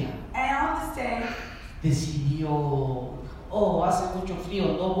este día and on this day, decidió, oh, hace mucho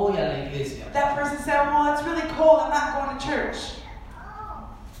frío, no voy a la iglesia, that person said, well, it's really cold, I'm not going to church,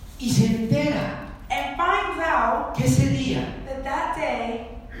 y se entera and finds out que ese día that that day,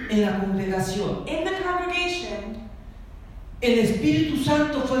 en la congregación in the congregation, el Espíritu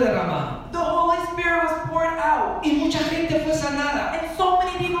Santo fue derramado the Holy Spirit was poured out, y mucha gente fue sanada. and so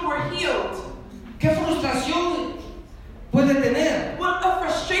many people were healed. ¿Qué frustración puede tener? What a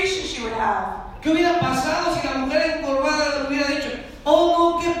frustration she would have. ¿Qué hubiera pasado si la mujer encorvada le hubiera dicho,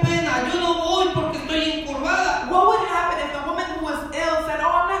 oh no, qué pena, yo no voy porque estoy encorvada? What would happen if the woman who was ill said, oh,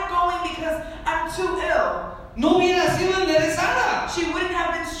 I'm not going because I'm too ill? No hubiera sido enderezada. She wouldn't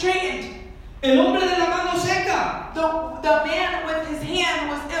have been straightened. El hombre de la mano seca The man with his hand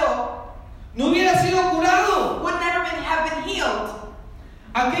was ill no hubiera sido curado. would never have been healed.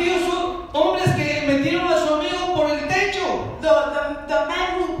 Aquellos son hombres que metieron a su amigo por el techo. The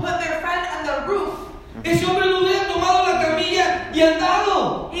men who put their friend on the roof, Ese hombre no hubiera tomado la camilla y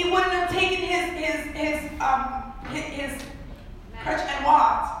andado. he wouldn't have taken his crutch and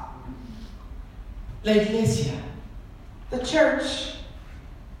walked. La iglesia, The church,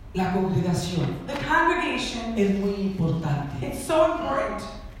 la congregación the congregation, es muy importante it's so important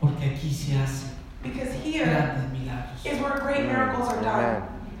porque aquí se hacen because here grandes milagros. is where great miracles are done.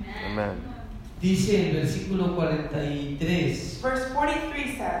 Amen. Amen. Dice el versículo 43. Verse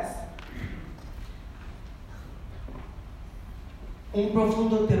 43 says, Un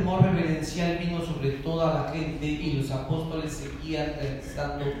profundo temor reverencial vino sobre toda la gente y los apóstoles seguían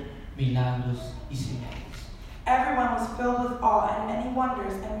realizando milagros y señales. everyone was filled with awe, and many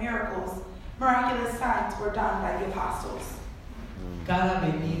wonders and miracles, miraculous signs were done by the apostles. Cada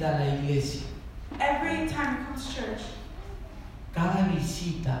venida a la iglesia, Every time you come to church, cada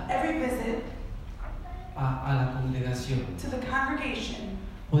visita every visit a la congregación to the congregation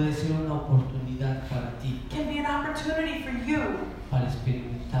puede ser una oportunidad para ti can be an opportunity for you para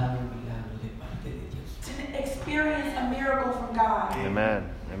experimentar un milagro de parte de Dios. to experience a miracle from God. Amen.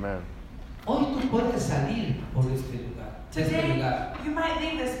 Amen. Hoy tú puedes salir por este lugar, de este Today, lugar, you might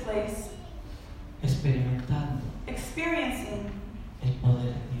leave this place experimentando experiencing el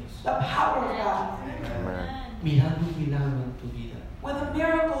poder de Dios, the power of God, Amen. mirando un milagro en tu vida. with a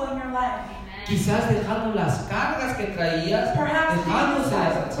miracle in your life. Quizás dejando las cargas que traías, Perhaps leaving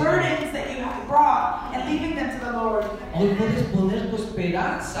dejándoselas al the Señor. burdens that you have brought and leaving them to the Lord. Hoy puedes poner tu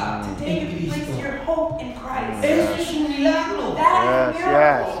esperanza Today, en you place Cristo. your hope in Christ. Eso es un milagro. That is a Yes,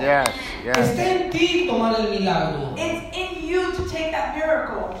 miracle. yes, yes, Está yes. en ti tomar el milagro. It's in you to take that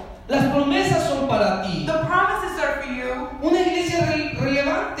miracle. Las promesas son para ti. The promises are for you. Una iglesia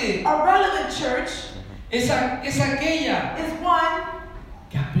relevante A relevant church es aquella is one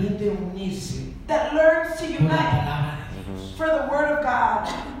que aprende a unirse that learns to con la unite palabra de Dios. for the Word of God.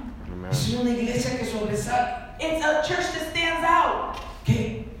 Amen. Es una iglesia que sobresale. It's a church that stands out.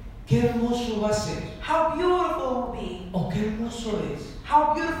 Qué hermoso va a ser, How beautiful it will be. o qué hermoso es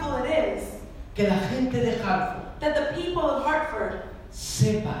How beautiful it is que la gente de Hartford that the people of Hartford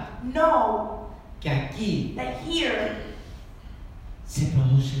sepa know que aquí that here se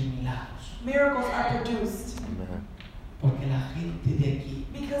producen milagros. miracles are produced. Amen. Porque la gente de aquí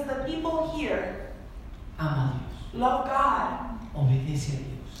Because the people here ama a Dios, love God, obedece a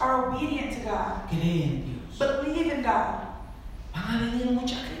Dios, are obedient to God, cree en Dios. believe in God. Van a venir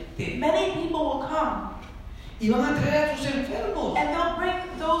mucha gente Many people will come y van a traer a sus enfermos. and they'll bring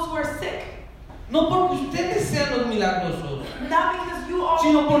those who are sick. No porque ustedes sean los milagrosos, Not because you all,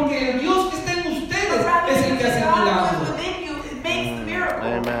 sino porque el Dios que está en but ustedes rather es el que because hace el God who is milagro. within you, it makes the miracle.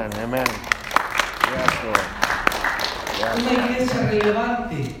 Amen. Amen. Yes, Lord. Una Yes. iglesia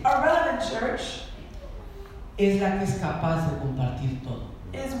relevante A relevant church es la que es capaz de compartir todo.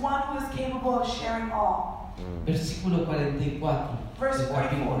 is one who is capable of sharing all. Mm. Versículo 44 Verse del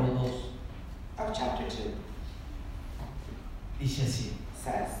capítulo 44. 2. of chapter 2 Dice así.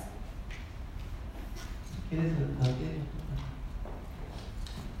 says, ¿Quieres leer?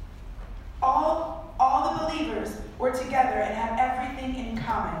 all the believers were together and had everything in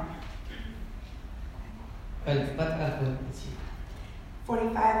common.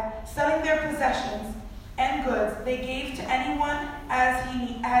 45. Selling their possessions and goods, they gave to anyone as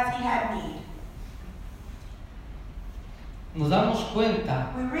he had need. Nos damos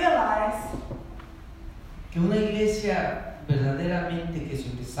cuenta We realize que una iglesia verdaderamente que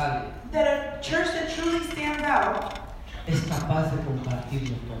sobresale that a church that truly stands out es capaz de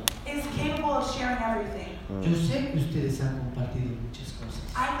compartirlo todo. is capable of sharing everything. Yo sé que ustedes han compartido muchas cosas,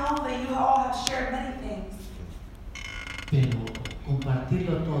 I know that you all have shared many things, pero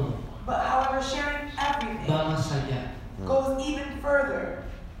compartirlo todo but however, sharing everything va más allá. goes even further.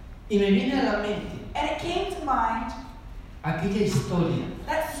 Y me viene a la mente And it came to mind aquella historia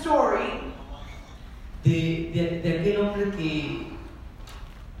that story de aquel hombre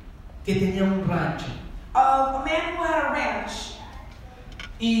que tenía un rancho of a man who had a ranch,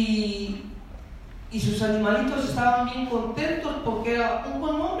 y sus animalitos estaban bien contentos porque era un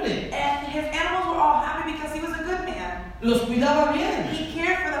buen hombre. and his animals were all happy because he was a good man. Los cuidaba bien. He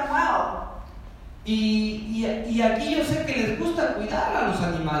cared for them well. Y aquí yo sé que les gusta cuidar a los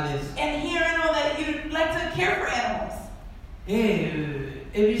animales. And here I know that you like to care for animals.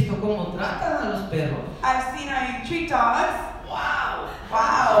 He visto cómo tratan a los perros. I've seen how you treat dogs. ¡Wow!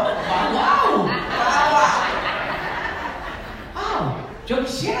 Wow. ¡Wow! Wow. ¡Wow! Yo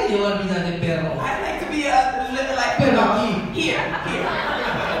quisiera llevar vida de perro. I'd like to be live like Pero dog. aquí. Here.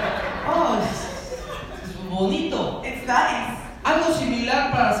 ¡Oh! Es bonito. It's nice. Algo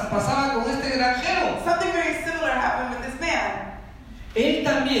similar pasaba con este granjero. Something very similar happened with this man. Él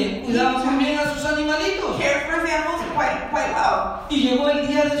también cuidaba muy bien a sus animalitos. Cared for his animals quite well. Y llegó el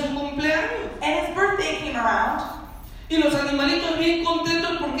día de su cumpleaños. And his birthday came around. Y los animalitos bien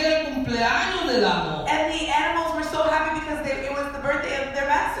contentos porque era el cumpleaños del amo. And the animals were so happy because it was the birthday of their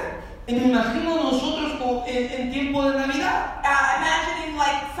master. Y me imagino nosotros en tiempo de Navidad. Imagining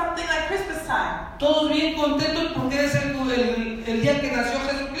like something like Christmas time. Todos bien contentos porque es el día que nació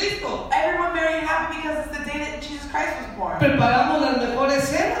Jesucristo. Everyone very happy because it's the day that Jesus Christ was born. Preparamos las mejores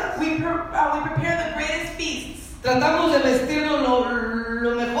cenas. We prepare the greatest feasts. Tratamos de vestirnos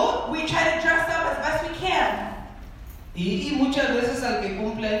lo mejor. We try to dress up as best we can. Y muchas veces al que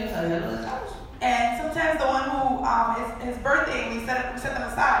cumple años allá lo dejamos. And sometimes the one who his birthday, we set them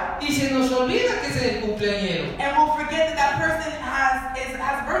aside. Y se nos olvida que es el cumpleañero. And we'll forget that person has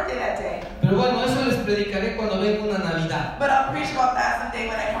a birthday that day. Pero bueno, eso les predicaré cuando venga una Navidad. But I'll preach about that someday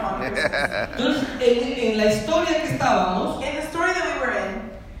when I come on Christmas. Entonces, en la historia que estábamos, In the story that we were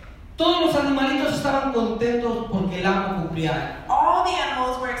in, todos los animalitos estaban contentos porque el amo cumplía años. all the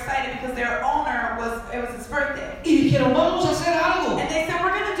animals were excited because their owner was his birthday. Y dijeron, vamos a hacer algo. And they said, we're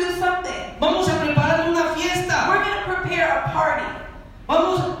going to do something. Vamos a preparar una fiesta. We're going to prepare a party.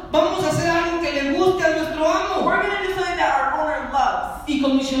 Vamos a hacer algo que le guste a nuestro amo. We're going to do something that our owner loves. Y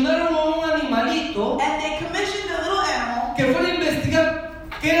comisionaron a un animalito And they commissioned a little animal que fuera a investigar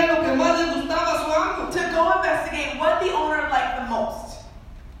qué era lo que más le gustaba a su amo. to go investigate what the owner liked the most.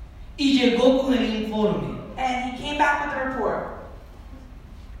 Y llegó con el informe. And he came back with the report.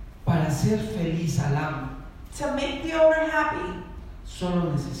 Para hacer feliz al amo, To make the owner happy,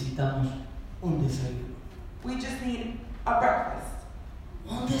 solo necesitamos un desayuno. we just need a breakfast.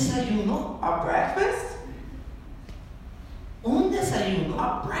 ¿Un desayuno? A breakfast? ¿Un desayuno?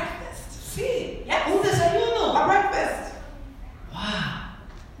 A breakfast. Sí, Yes. un desayuno. A breakfast. ¡Wow!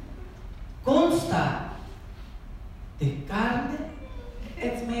 Consta de carne,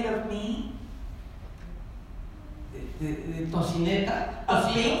 It's made of meat, de tocineta, of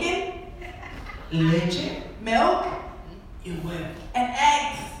tocino, bacon, leche milk, y huevo. and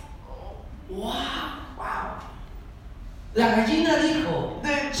eggs. ¡Wow! Wow. La gallina dijo,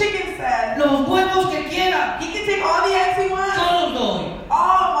 The chicken said, los huevos que quiera, he can take all the eggs he wants. yo los doy.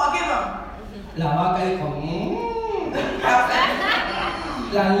 All I'll give him. La vaca dijo,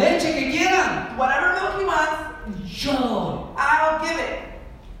 la leche que quieran, Whatever milk he wants, yo doy. I'll give it.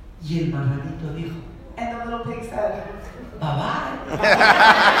 Y el marranito dijo, And the little pig said, bye bye.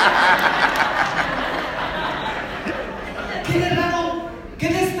 ¿Qué de raro, qué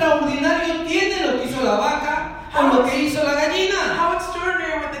de extraordinario tiene lo que hizo la vaca o lo que hizo la gallina? how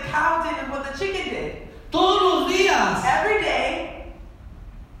extraordinary what the cow did and what the chicken did. Todos los días Every day,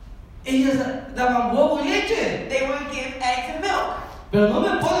 ellas daban huevo y leche. they would give eggs and milk. Pero no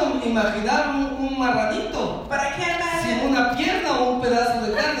me puedo imaginar un marranito But I can't sin imagine una pierna o un pedazo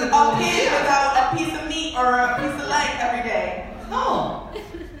de carne a todos los pig días. without a piece of meat or a piece of leg every day. No.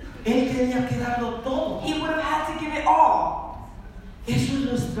 Él tenía que darlo todo. He would have had to give it all. Eso es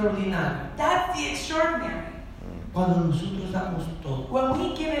lo extraordinario. That's the extraordinary. Cuando nosotros damos todo. When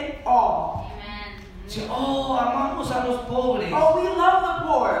we give it all. Sí, oh, amamos a los pobres. Oh, we love the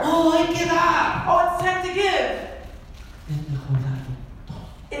poor. Oh, hay que dar. Oh, it's time to give. Es mejor darlo todo.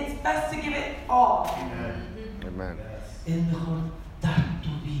 It's best to give it all. Amen. Es mejor dar tu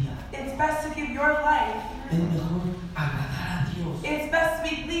vida. It's best to give your life. Es mejor agradar a Dios. It's best to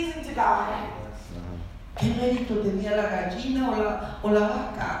be pleasing to God. ¿Qué mérito tenía la gallina o la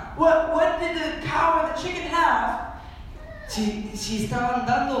vaca? What did the cow or the chicken have? Si estaban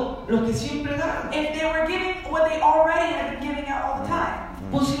dando lo que siempre dan. If they were giving what they already had been giving out all the time.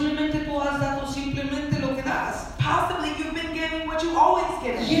 Posiblemente tú has dado simplemente lo que das. Possibly you've been giving what you always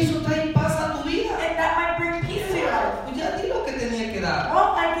given. Y eso trae paz a tu vida. And that might bring peace to your life. Pues ya di lo que tenía que dar.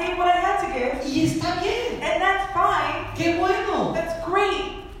 Well, I gave what I had to give. Y está bien. And that's fine. ¡Qué bueno! That's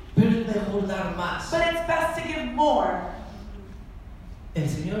great. Pero es mejor dar más. But it's best to give more. El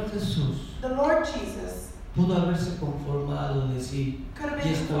Señor Jesús The Lord Jesus pudo haberse conformado de decir, could have ya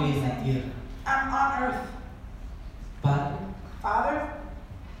been estoy en la saying, tierra. I'm on earth. Padre, Father,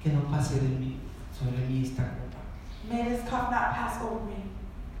 que no pase de mí, sobre mí esta copa. may this cup not pass over me.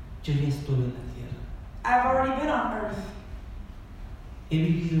 Yo ya estuve en la tierra. I've already been on earth. He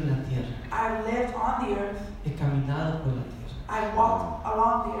vivido en la tierra. I've lived on the earth. He caminado por la tierra. I've walked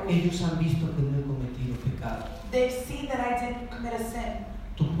along the earth. Ellos han visto que no he cometido pecado. They've seen that I didn't commit a sin.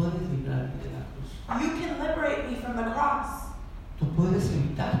 Tú puedes librarme de la cruz. You can liberate me from the cross. Tú puedes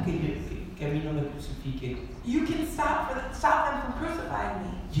evitar que a mí no me crucifiquen. You can stop them from crucifying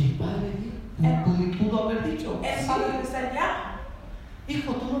me. Y el Padre pudo haber dicho, And Father could have said, yeah,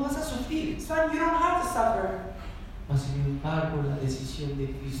 hijo, tú no vas a sufrir. son, you don't have to suffer. Mas sin embargo, la decisión de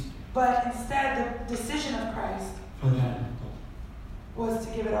Cristo But instead, the decision of Christ fue darlo todo. was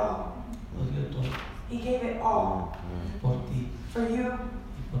to give it all. Lo dio todo He gave it all por ti for you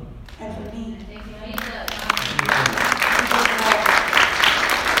y por mí. and for me.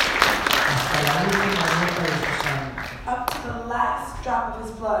 Hasta la última gota de su sangre Up to the last drop of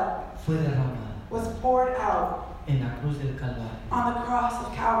his blood fue derramada was poured out en la cruz del Calvario on the cross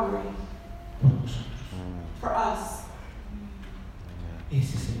of Calvary por nosotros. for us.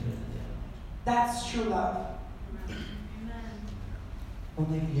 Ese es el verdadero amor. That's true love.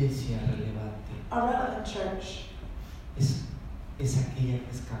 Una iglesia relevante A relevant church es aquella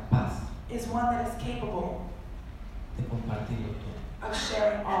que es capaz is one that is capable de compartirlo todo. of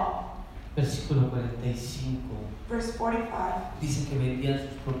sharing all. Versículo 45 Verse 45. dice que vendían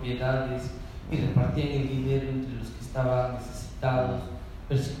sus propiedades y repartían el dinero entre los que estaban necesitados.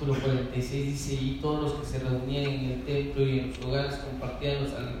 Versículo 46 dice, y todos los que se reunían en el templo y en los hogares compartían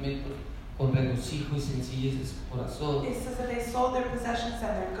los alimentos con regocijo y sencillez de su corazón. It says that they sold their possessions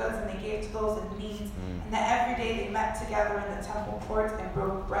and their goods and they gave to those in need, and that every day they met together in the temple courts and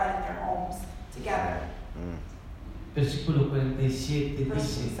broke bread in their homes together. Versículo 47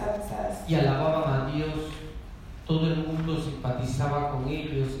 Verse dice, 47 says, y alababan a Dios, todo el mundo simpatizaba con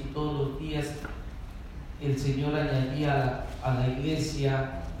ellos y todos los días el Señor añadía a la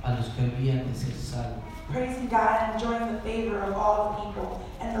iglesia a los que habían de ser salvos. praising God and enjoying the favor of all the people,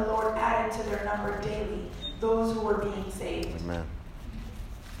 and the Lord added to their number daily those who were being saved. Amen.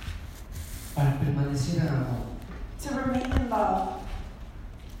 Para permanecer en amor To remain in love,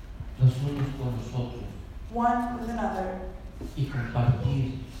 los unos con los otros one with another, y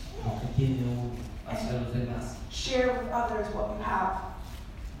compartir lo que tiene uno hacia los demás, share with others what you have.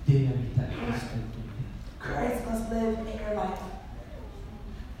 debe habitar Cristo en tu vida. Christ must live in your life.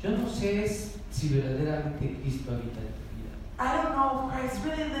 Yo no sé si verdaderamente Cristo habita en tu vida. I don't know if Christ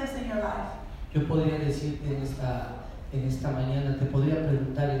really lives in your life. Yo podría decirte en esta mañana, te podría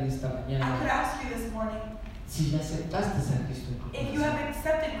preguntar en esta I could mañana ask you this morning si ya aceptaste a Cristo en tu if you have corazón.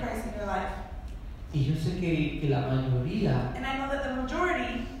 accepted Christ in your life. Y yo sé que la mayoría And I know that the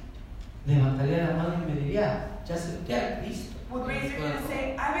majority levantaría la mano y me diría, ya acepté a Cristo. would raise their hand and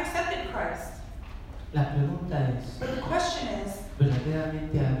say, I've accepted Christ. La pregunta es, But the question is,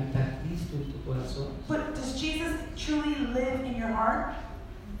 ¿verdaderamente habita Cristo en tu corazón? but does Jesus truly live in your heart?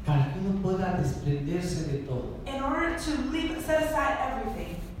 Para que uno pueda desprenderse de todo. In order to set aside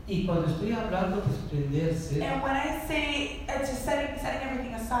everything. Y cuando estoy hablando de desprenderse, And when I say just setting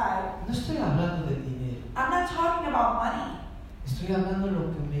everything aside, no estoy hablando de dinero. I'm not talking about money. Estoy hablando de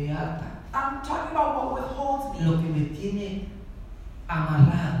lo que me ata, I'm talking about what withholds lo me, que me tiene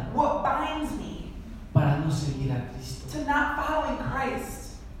amarrado what binds me para no seguir a Cristo, to not following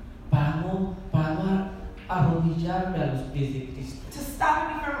Christ, para no arrodillarme a los pies de Cristo, to stop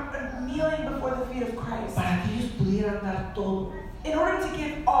me from kneeling before the feet of Christ, para que ellos pudieran dar todo in order to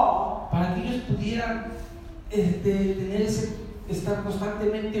give all, para que ellos pudieran estar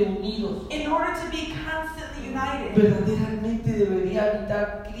constantemente unidos. in order to be constantly united, Verdaderamente debería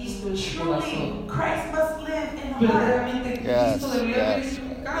habitar Cristo en su truly, corazón. Christ must live in the heart. Verdaderamente Yes, Cristo debería haber yes. hecho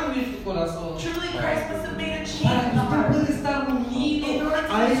un cambio en su corazón. Truly, Christ must have made a change Para in que the usted heart. pueda estar unido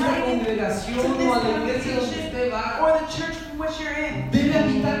a esta congregación o a la iglesia donde usted va. Or the church in which you're in. Debe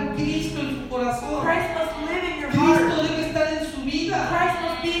habitar Cristo en su corazón. Christ must live in your Cristo heart. debe estar en su vida. Christ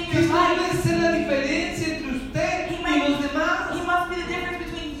must be in your Cristo debe life. ser la diferencia entre usted y los demás. He must be the difference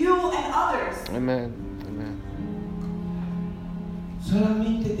between you and others. Amen. Amen.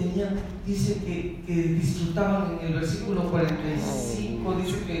 Solamente tenían, dice que disfrutaban en el versículo 45,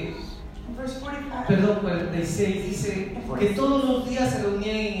 dice que, In verse 45, perdón, 46, dice que todos los días se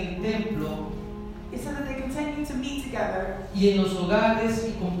reunían en el templo it said that they continued to meet together y en los hogares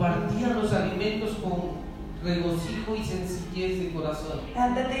y compartían los alimentos con regocijo y sencillez de corazón.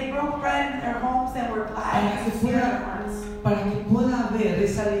 and that they broke bread in their homes and were glad Para que in their pueda, hearts. para que pueda haber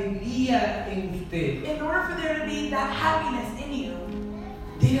esa alegría en usted, In order for there to be that happiness in you,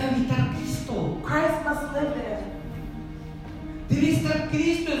 debe habitar Cristo. Christ must live there. Debe estar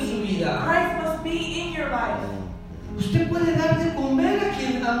Cristo en su vida. Christ must be in your life. Usted puede dar de comer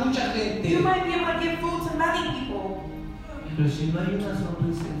a mucha gente, You might be able to give food to many people, pero si no hay una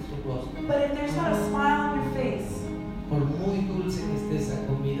sonrisa en su rostro, but if there's not a smile on your face, por muy dulce que esté esa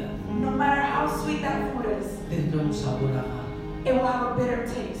comida, no matter how sweet that food is, tendrá un sabor amargo. it will have a bitter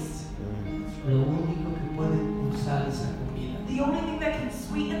taste. Lo único que puede impulsar esa comida The only thing that can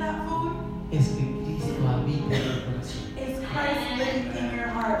sweeten that food es que Cristo habite en el corazón. is Christ living in your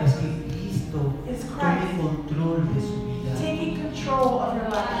heart. Es que Cristo It's tome Christ control de su vida. taking control of your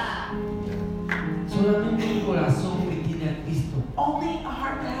life. Solamente un corazón que tiene a Cristo Only a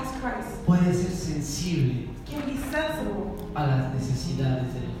heart that has Christ puede ser sensible can be sensible a las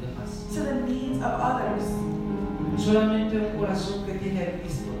necesidades de los demás. to the needs of others. Solamente un corazón que tiene a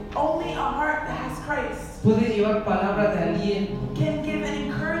Cristo Only a heart that has Christ puede llevar palabras de aliento can give an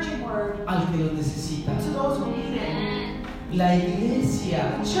encouraging word al que lo necesita. to those who need it. La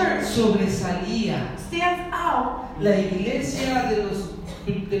iglesia The church sobresalía. stands out. La iglesia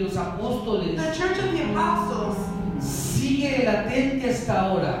de los apóstoles The church of the apostles sigue latente hasta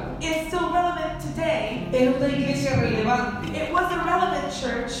ahora. is still relevant today. Era una iglesia relevante It was a relevant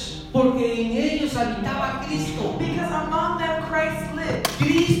church porque en ellos habitaba Cristo. because among them Christ lived.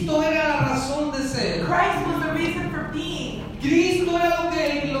 Cristo era la razón de ser. Christ was the reason for being. Cristo era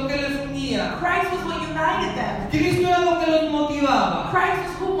lo que les unía. Christ was what united them. Cristo era lo que los motivaba. Christ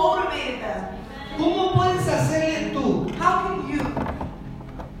was who motivated them. ¿Cómo puedes hacerle tú How can you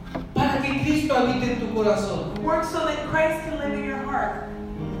para que Cristo habite en tu corazón? work so that Christ can live in your heart?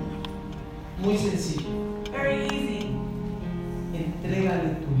 Muy sencillo. Very easy.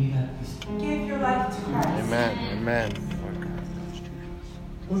 Entrégale tu vida a Cristo. Give your life to Christ. Amen. Amen.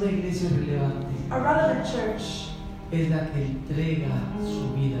 Una iglesia relevante A relevant church es la que entrega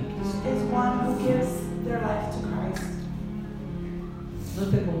su vida a Cristo. is one who gives their life to Christ. No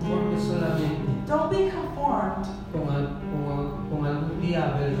te conformes solamente Don't be conformed con algún día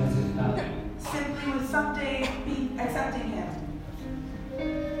haberlo aceptado. simply with someday be accepting Him.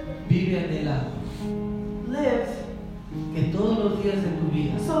 Vive anhelando Live que todos los días de tu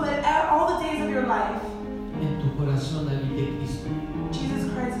vida so that all the days of your life, en tu corazón habite Cristo.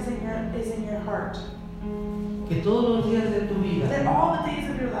 Jesus Christ is in your heart. Que todos los días de tu That vida all the days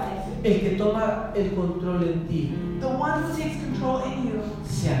of your life, el que toma el control en ti the one who takes control in you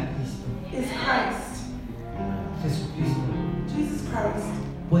sea Cristo. is Christ. Jesucristo Jesus Christ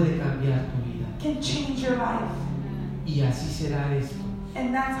puede cambiar tu vida can change your life. y así será esto,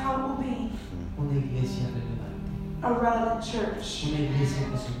 And that's how it will be. una iglesia relevante, A relevant church. una iglesia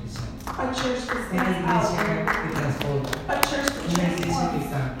que sobresale, A church that una stands iglesia out. que transforma, A church that una iglesia que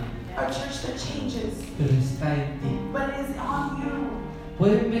transforms. cambia, A church that changes. pero está en ti. But it is on you.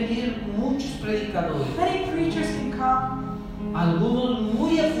 Pueden venir muchos predicadores, Many preachers can come. algunos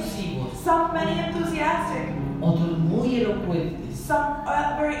muy efusivos, Some many enthusiastic. otros muy elocuentes, Some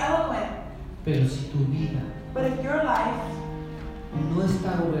very eloquent. pero si tu vida But if your life no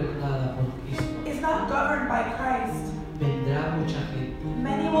está gobernada por Cristo, is not governed by Christ, vendrá mucha gente,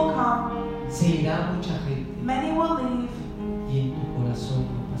 many will come. se irá mucha gente Many will leave. y en tu corazón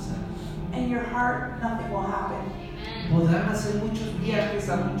no pasará. In your heart, nothing will happen. Podrán hacer muchos viajes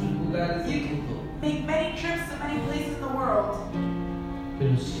a muchos lugares del mundo, Make many trips to many places in the world.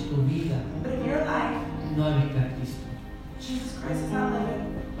 pero si tu vida But if your life, no habita a Cristo, Jesus Christ is not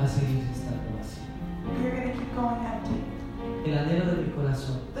living, va a seguir estando vacío. you're going to keep going empty. El anhelo de mi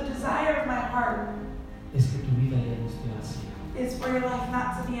corazón The desire of my heart es que tu vida ya no esté vacía. is for your life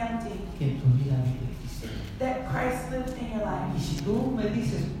not to be empty, que en tu vida vive Cristo. that Christ lives in your Y life. si tú me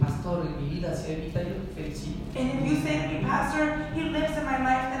dices, pastor, en mi vida se evita, yo te felicito. And if you say to me, Pastor, he lives in my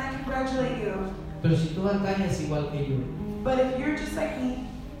life, then I congratulate you. Pero si tú batallas igual que yo, But if you're just like me,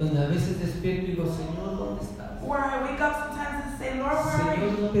 donde a veces despierto y digo, Señor, ¿dónde estás? where I wake up sometimes and say, Lord, where are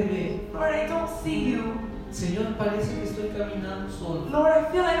Señor, you? no te veo. Lord, I don't see you. Señor, parece que estoy caminando solo. Lord,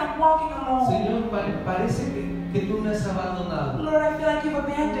 I feel like I'm walking alone. Señor, parece que tú me has abandonado. Lord, I feel like you've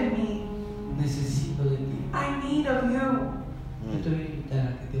abandoned me. Necesito de ti. I need of you. Yo te voy a invitar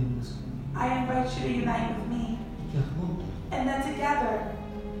a que te unas conmigo. I invite you to unite with me. Y que juntos And that together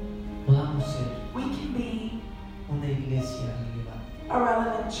podamos ser we can be una iglesia relevante. a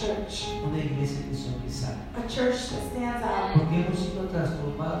relevant church. Una iglesia que sobresale. A church that stands out. Porque hemos sido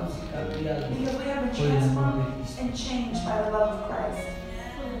transformados y cambiados Because we have been por el amor de transformed Cristo. and changed by the love of Christ.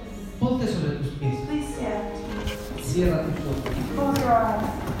 Ponte sobre tus pies. Please stand. Cierra tus ojos. Close your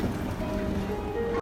eyes.